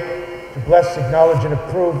pray, to bless, acknowledge, and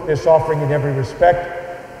approve this offering in every respect.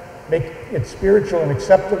 Make it spiritual and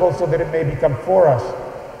acceptable so that it may become for us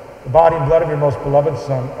the body and blood of your most beloved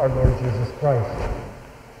Son, our Lord Jesus Christ.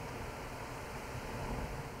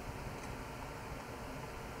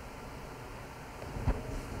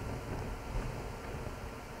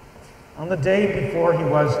 On the day before he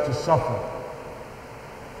was to suffer,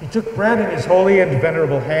 he took bread in his holy and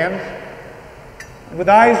venerable hands, and with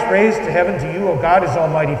eyes raised to heaven to you, O God, his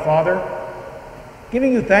almighty Father,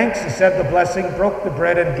 giving you thanks, he said the blessing, broke the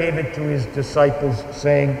bread, and gave it to his disciples,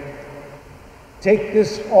 saying, Take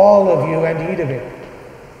this, all of you, and eat of it,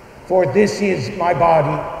 for this is my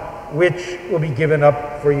body, which will be given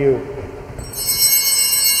up for you.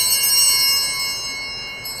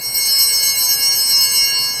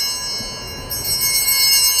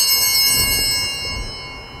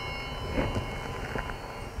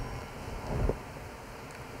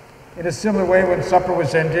 In a similar way, when supper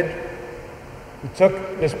was ended, he took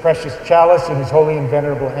this precious chalice in his holy and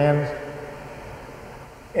venerable hands,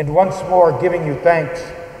 and once more giving you thanks,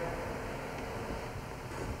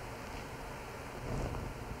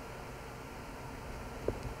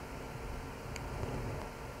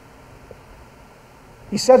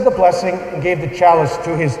 he said the blessing and gave the chalice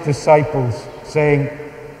to his disciples, saying,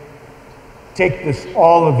 "Take this,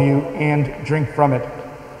 all of you, and drink from it.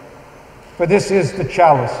 For this is the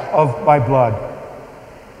chalice of my blood,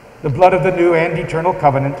 the blood of the new and eternal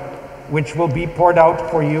covenant, which will be poured out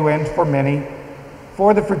for you and for many,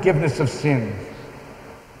 for the forgiveness of sins.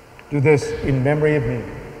 Do this in memory of me."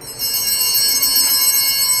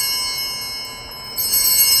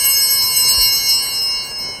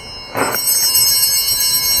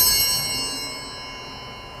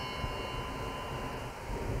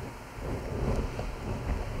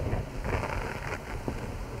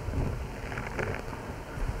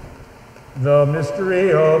 The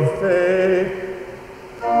mystery of faith.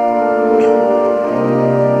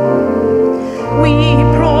 We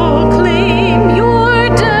proclaim your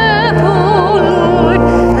death, O Lord,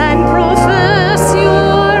 and profess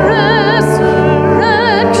your resurrection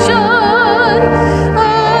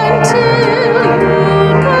until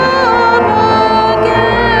you come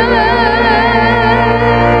again.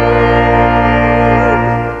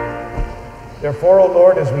 Therefore, O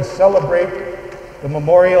Lord, as we celebrate the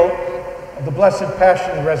memorial of the blessed passion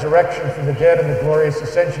and resurrection from the dead and the glorious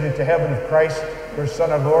ascension into heaven of Christ, your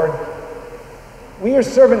Son, our Lord, we, your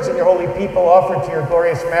servants and your holy people, offer to your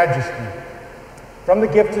glorious majesty, from the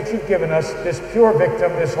gift that you've given us, this pure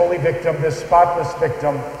victim, this holy victim, this spotless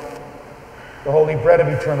victim, the holy bread of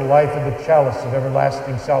eternal life and the chalice of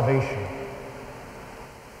everlasting salvation.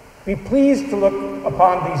 Be pleased to look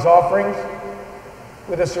upon these offerings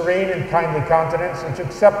with a serene and kindly countenance, and to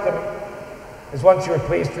accept them as once you were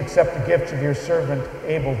pleased to accept the gifts of your servant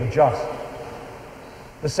Abel the just,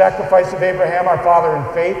 the sacrifice of Abraham our father in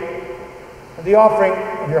faith, and the offering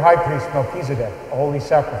of your high priest Melchizedek, a holy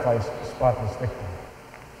sacrifice, a spotless victim.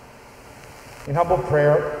 In humble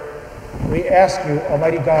prayer, we ask you,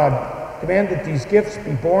 Almighty God, command that these gifts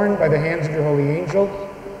be borne by the hands of your holy angel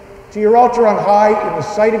to your altar on high in the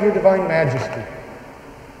sight of your divine majesty,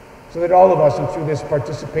 so that all of us who through this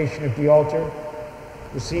participation at the altar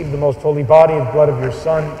receive the most holy body and blood of your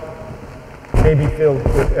Son may be filled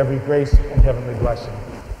with every grace and heavenly blessing.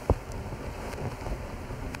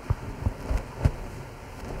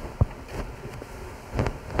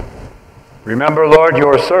 Remember, Lord,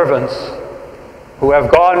 your servants who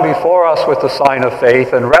have gone before us with the sign of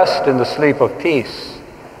faith and rest in the sleep of peace.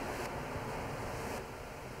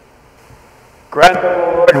 Grant them,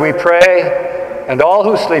 O Lord, we pray, and all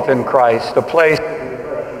who sleep in Christ, a place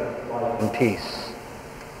in peace.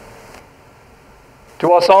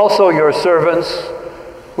 To us also, your servants,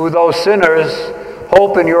 who though sinners,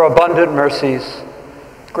 hope in your abundant mercies,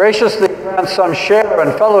 graciously grant some share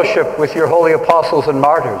and fellowship with your holy apostles and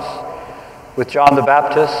martyrs, with John the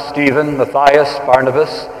Baptist, Stephen, Matthias,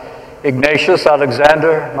 Barnabas, Ignatius,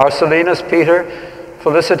 Alexander, Marcellinus, Peter,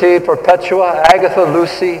 Felicity, Perpetua, Agatha,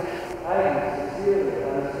 Lucy, and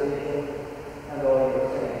all your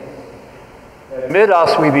saints. Admit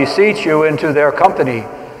us, we beseech you, into their company,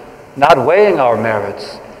 not weighing our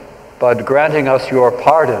merits, but granting us your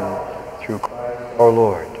pardon through Christ our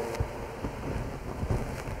Lord.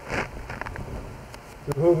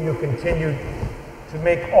 To whom you continue to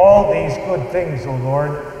make all these good things, O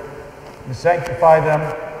Lord, and sanctify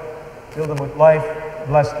them, fill them with life,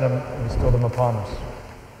 bless them, and bestow them upon us.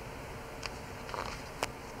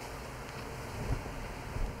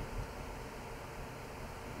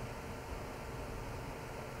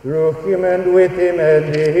 Through him and with him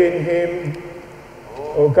and in him,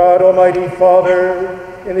 O God, Almighty Father,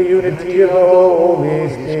 in the unity of the Holy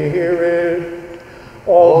Spirit,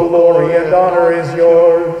 all glory and honor is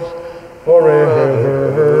yours,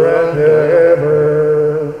 forever and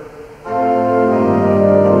ever.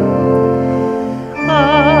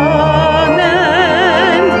 Amen,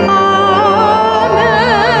 amen, amen.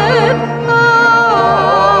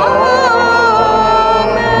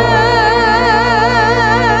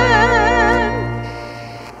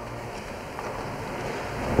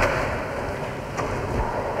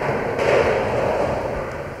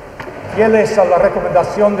 Fieles a la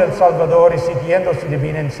recomendación del Salvador y siguiendo su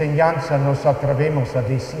divina enseñanza, nos atrevemos a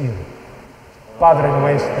decir: Padre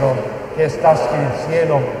nuestro, que estás en el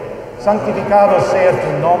cielo, santificado sea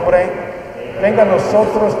tu nombre, venga a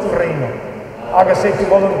nosotros tu reino, hágase tu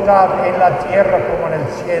voluntad en la tierra como en el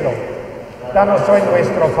cielo. Danos hoy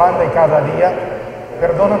nuestro pan de cada día,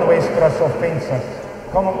 perdona nuestras ofensas,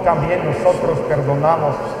 como también nosotros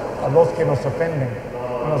perdonamos a los que nos ofenden.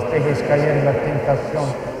 No nos dejes caer en la tentación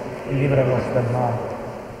y líbranos del mal.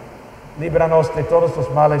 Líbranos de todos los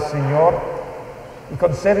males, Señor, y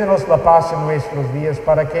concédenos la paz en nuestros días,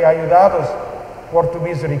 para que, ayudados por tu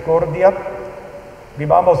misericordia,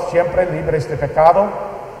 vivamos siempre libres de pecado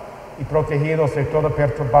y protegidos de toda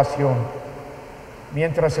perturbación,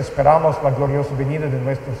 mientras esperamos la gloriosa venida de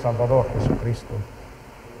nuestro Salvador Jesucristo.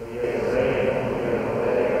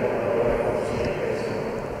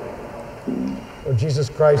 Lord Jesus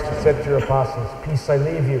Christ, you said to your apostles, "Peace I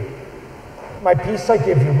leave you. My peace I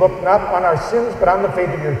give you. Look not on our sins, but on the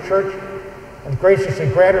faith of your church, and graciously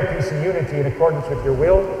grant her peace and unity in accordance with your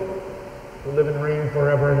will, who live and reign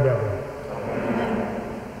forever and ever." Amen.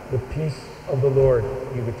 The peace of the Lord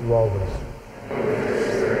be with you always.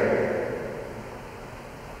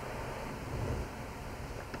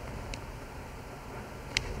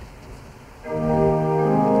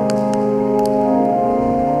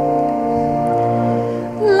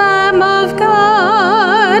 Lamb of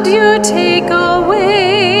God, you take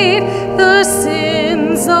away the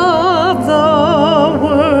sins of the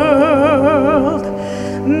world.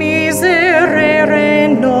 Miserere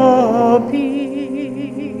nobis,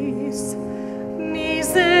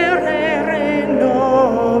 miserere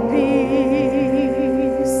nobis.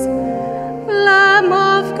 Lamb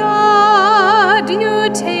of God, you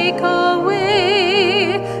take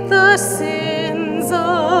away the sins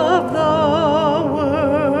of the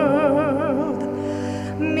world.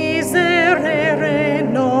 Miserere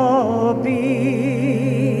nobis,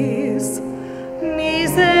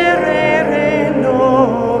 miserere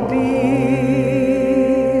nobis.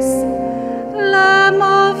 Lamb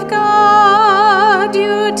of God,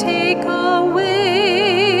 you take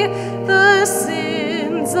away the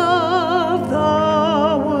sins of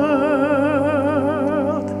the world.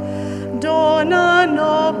 Dona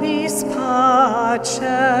nobis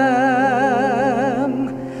pacem,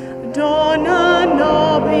 dona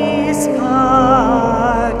nobis pacem.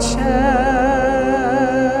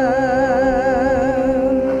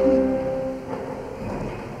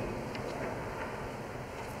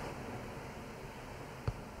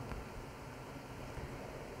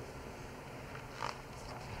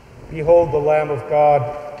 Behold the Lamb of God.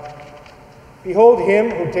 Behold him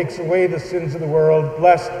who takes away the sins of the world.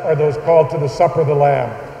 Blessed are those called to the supper of the Lamb.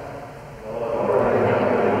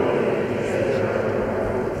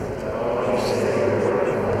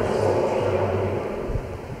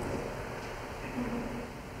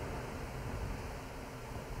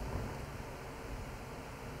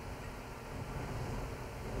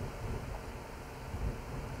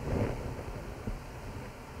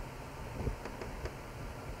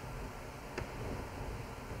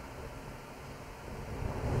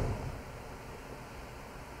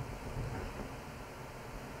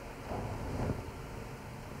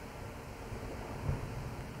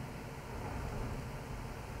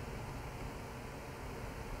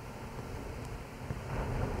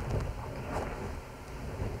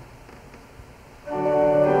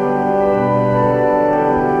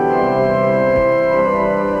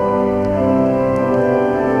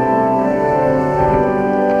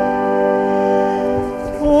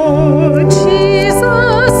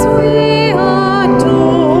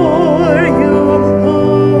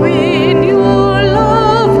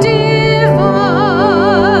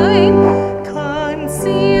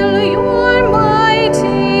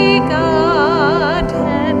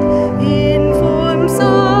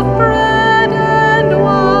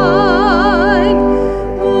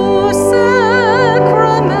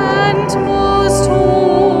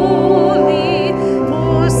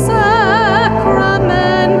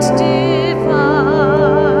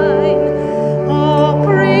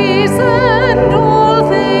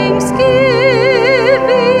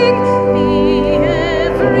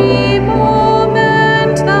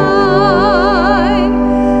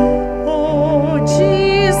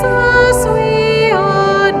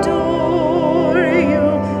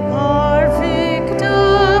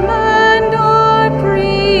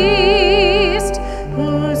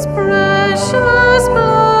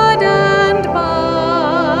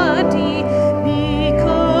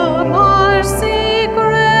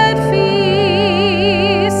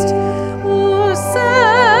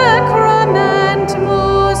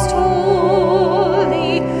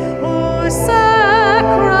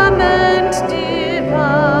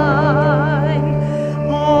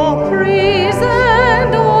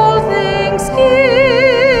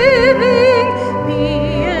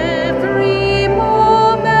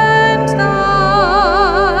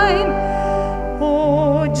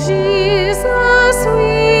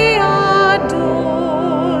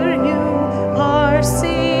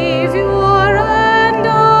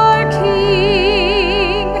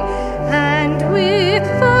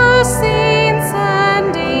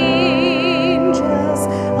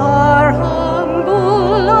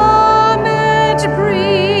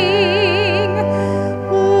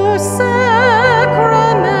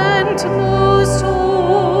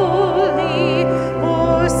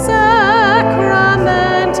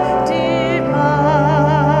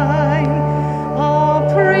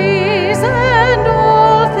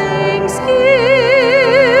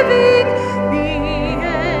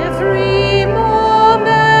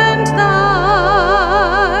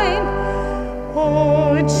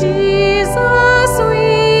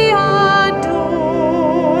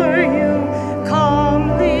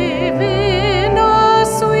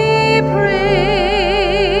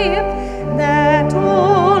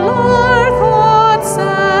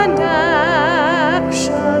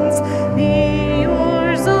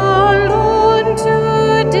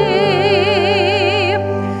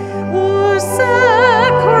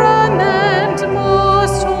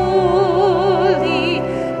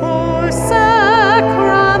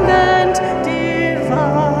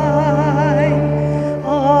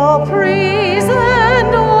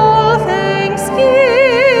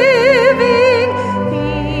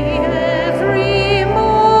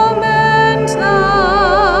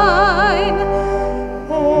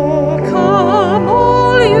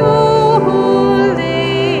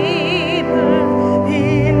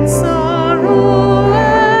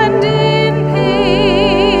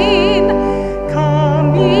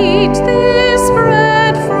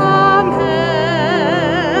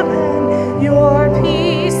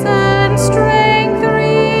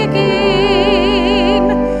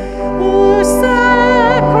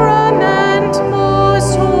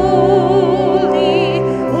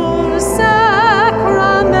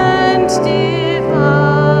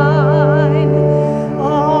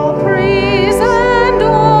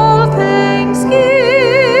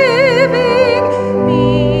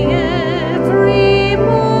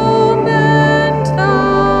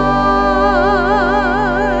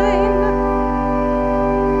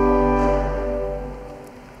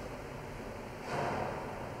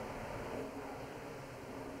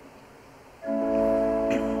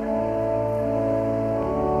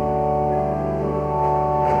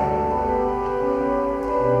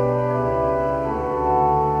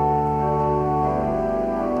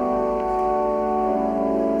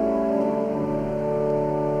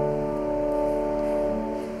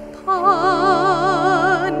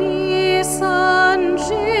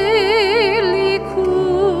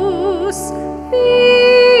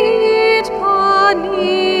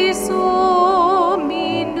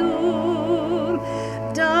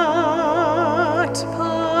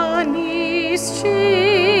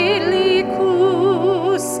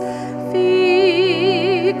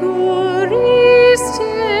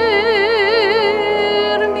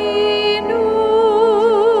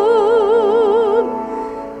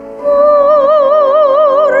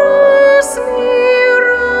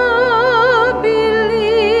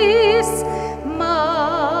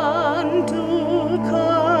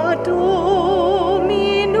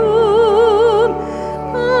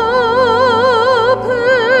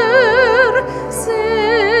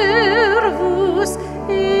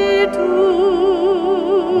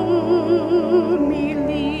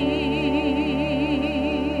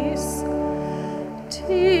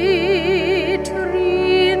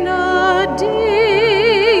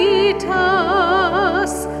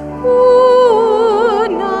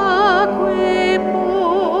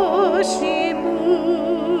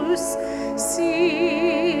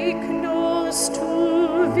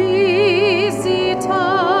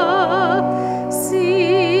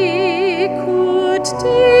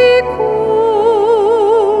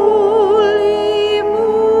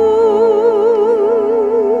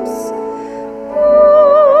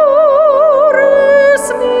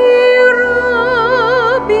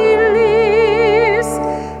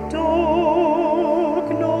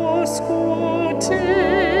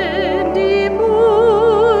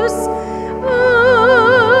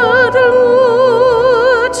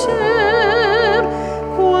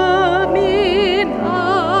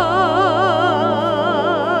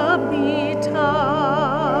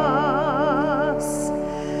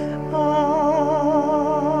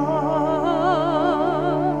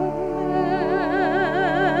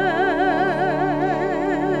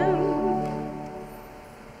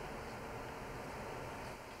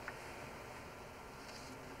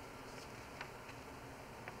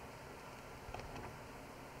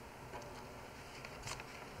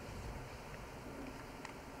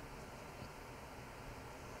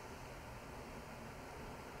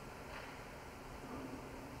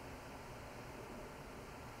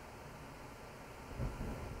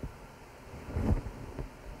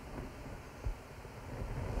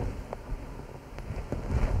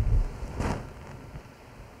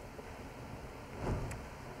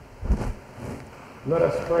 Let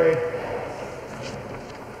us pray.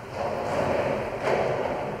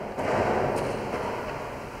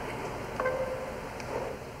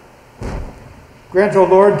 Grant, O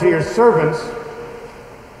Lord, to your servants,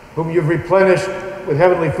 whom you've replenished with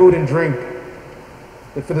heavenly food and drink,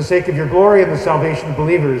 that for the sake of your glory and the salvation of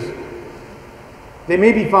believers, they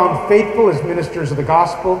may be found faithful as ministers of the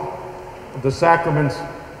gospel, of the sacraments,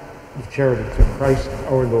 of charity, through Christ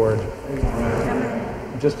our Lord. Amen.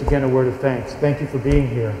 Just again, a word of thanks. Thank you for being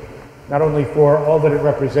here, not only for all that it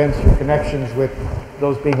represents, your connections with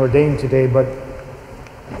those being ordained today, but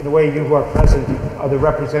in a way, you who are present are the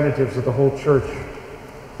representatives of the whole church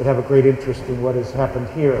that have a great interest in what has happened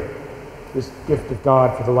here, this gift of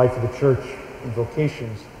God for the life of the church and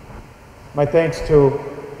vocations. My thanks to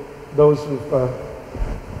those who've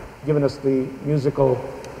given us the musical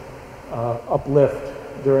uplift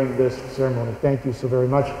during this ceremony. Thank you so very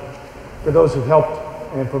much. For those who've helped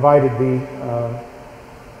and provided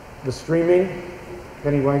the streaming,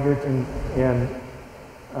 Penny Weingert and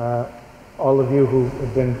all of you who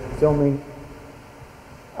have been filming,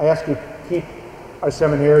 I ask you to keep our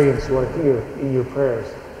seminarians who are here in your prayers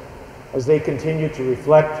as they continue to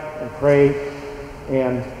reflect and pray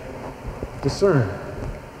and discern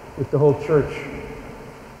with the whole church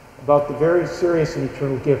about the very serious and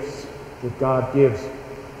eternal gifts that God gives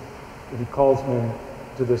when He calls men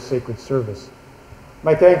to this sacred service.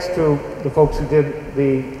 My thanks to the folks who did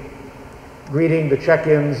the greeting, the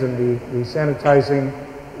check-ins, and the sanitizing.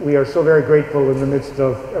 We are so very grateful in the midst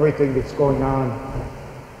of everything that's going on,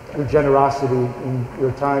 your generosity and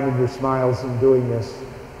your time and your smiles in doing this.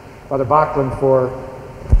 Father Bachland for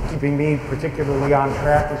keeping me particularly on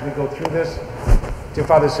track as we go through this. To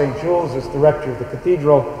Father St. Jules as director of the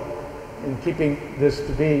cathedral in keeping this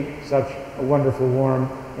to be such a wonderful, warm,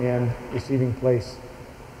 and receiving place.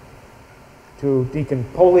 To Deacon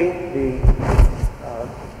Poley,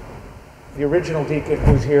 the original deacon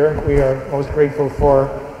who's here, we are most grateful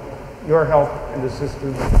for your help and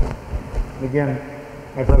assistance. And again,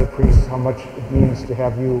 my brother priests, how much it means to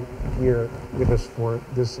have you here with us for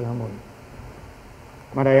this ceremony.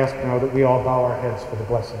 Might I ask now that we all bow our heads for the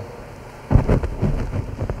blessing.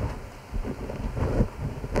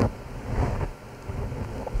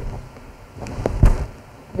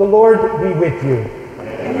 The Lord be with you.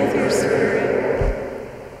 And with your spirit.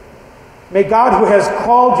 May God, who has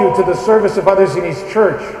called you to the service of others in His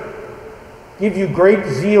church, give you great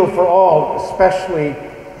zeal for all, especially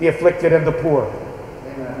the afflicted and the poor.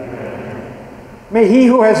 Amen. May He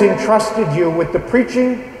who has entrusted you with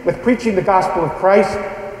preaching the gospel of Christ,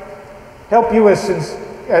 help you as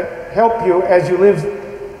you live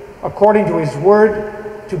according to His word,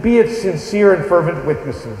 to be its sincere and fervent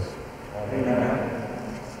witnesses. Amen.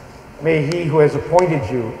 May He who has appointed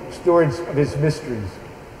you stewards of His mysteries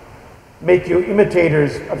make you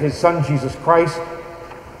imitators of His Son Jesus Christ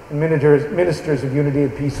and ministers of unity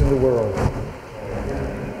and peace in the world.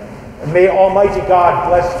 And may Almighty God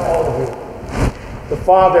bless all of you, the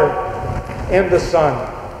Father and the Son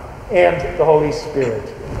and the Holy Spirit.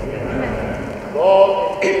 Amen.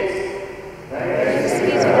 Lord, peace. Thanks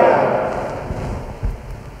be to God.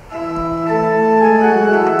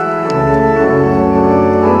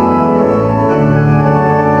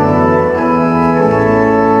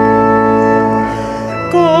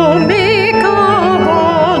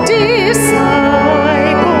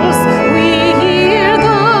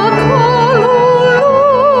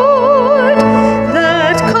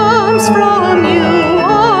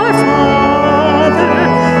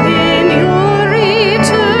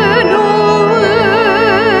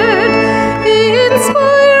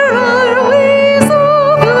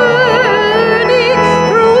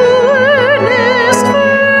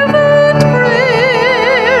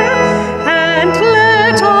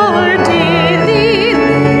 Daily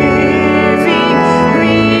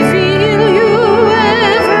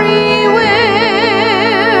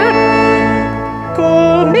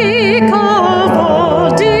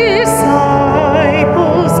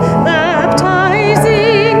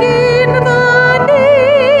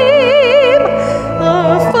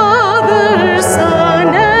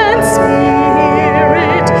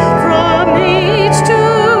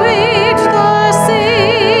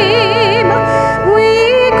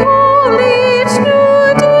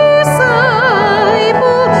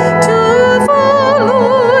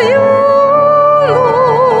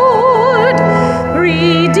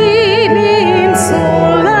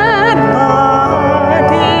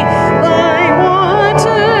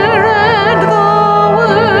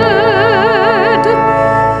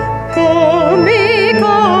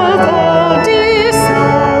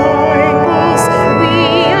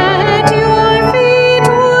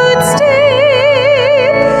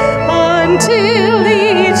till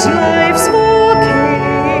each life's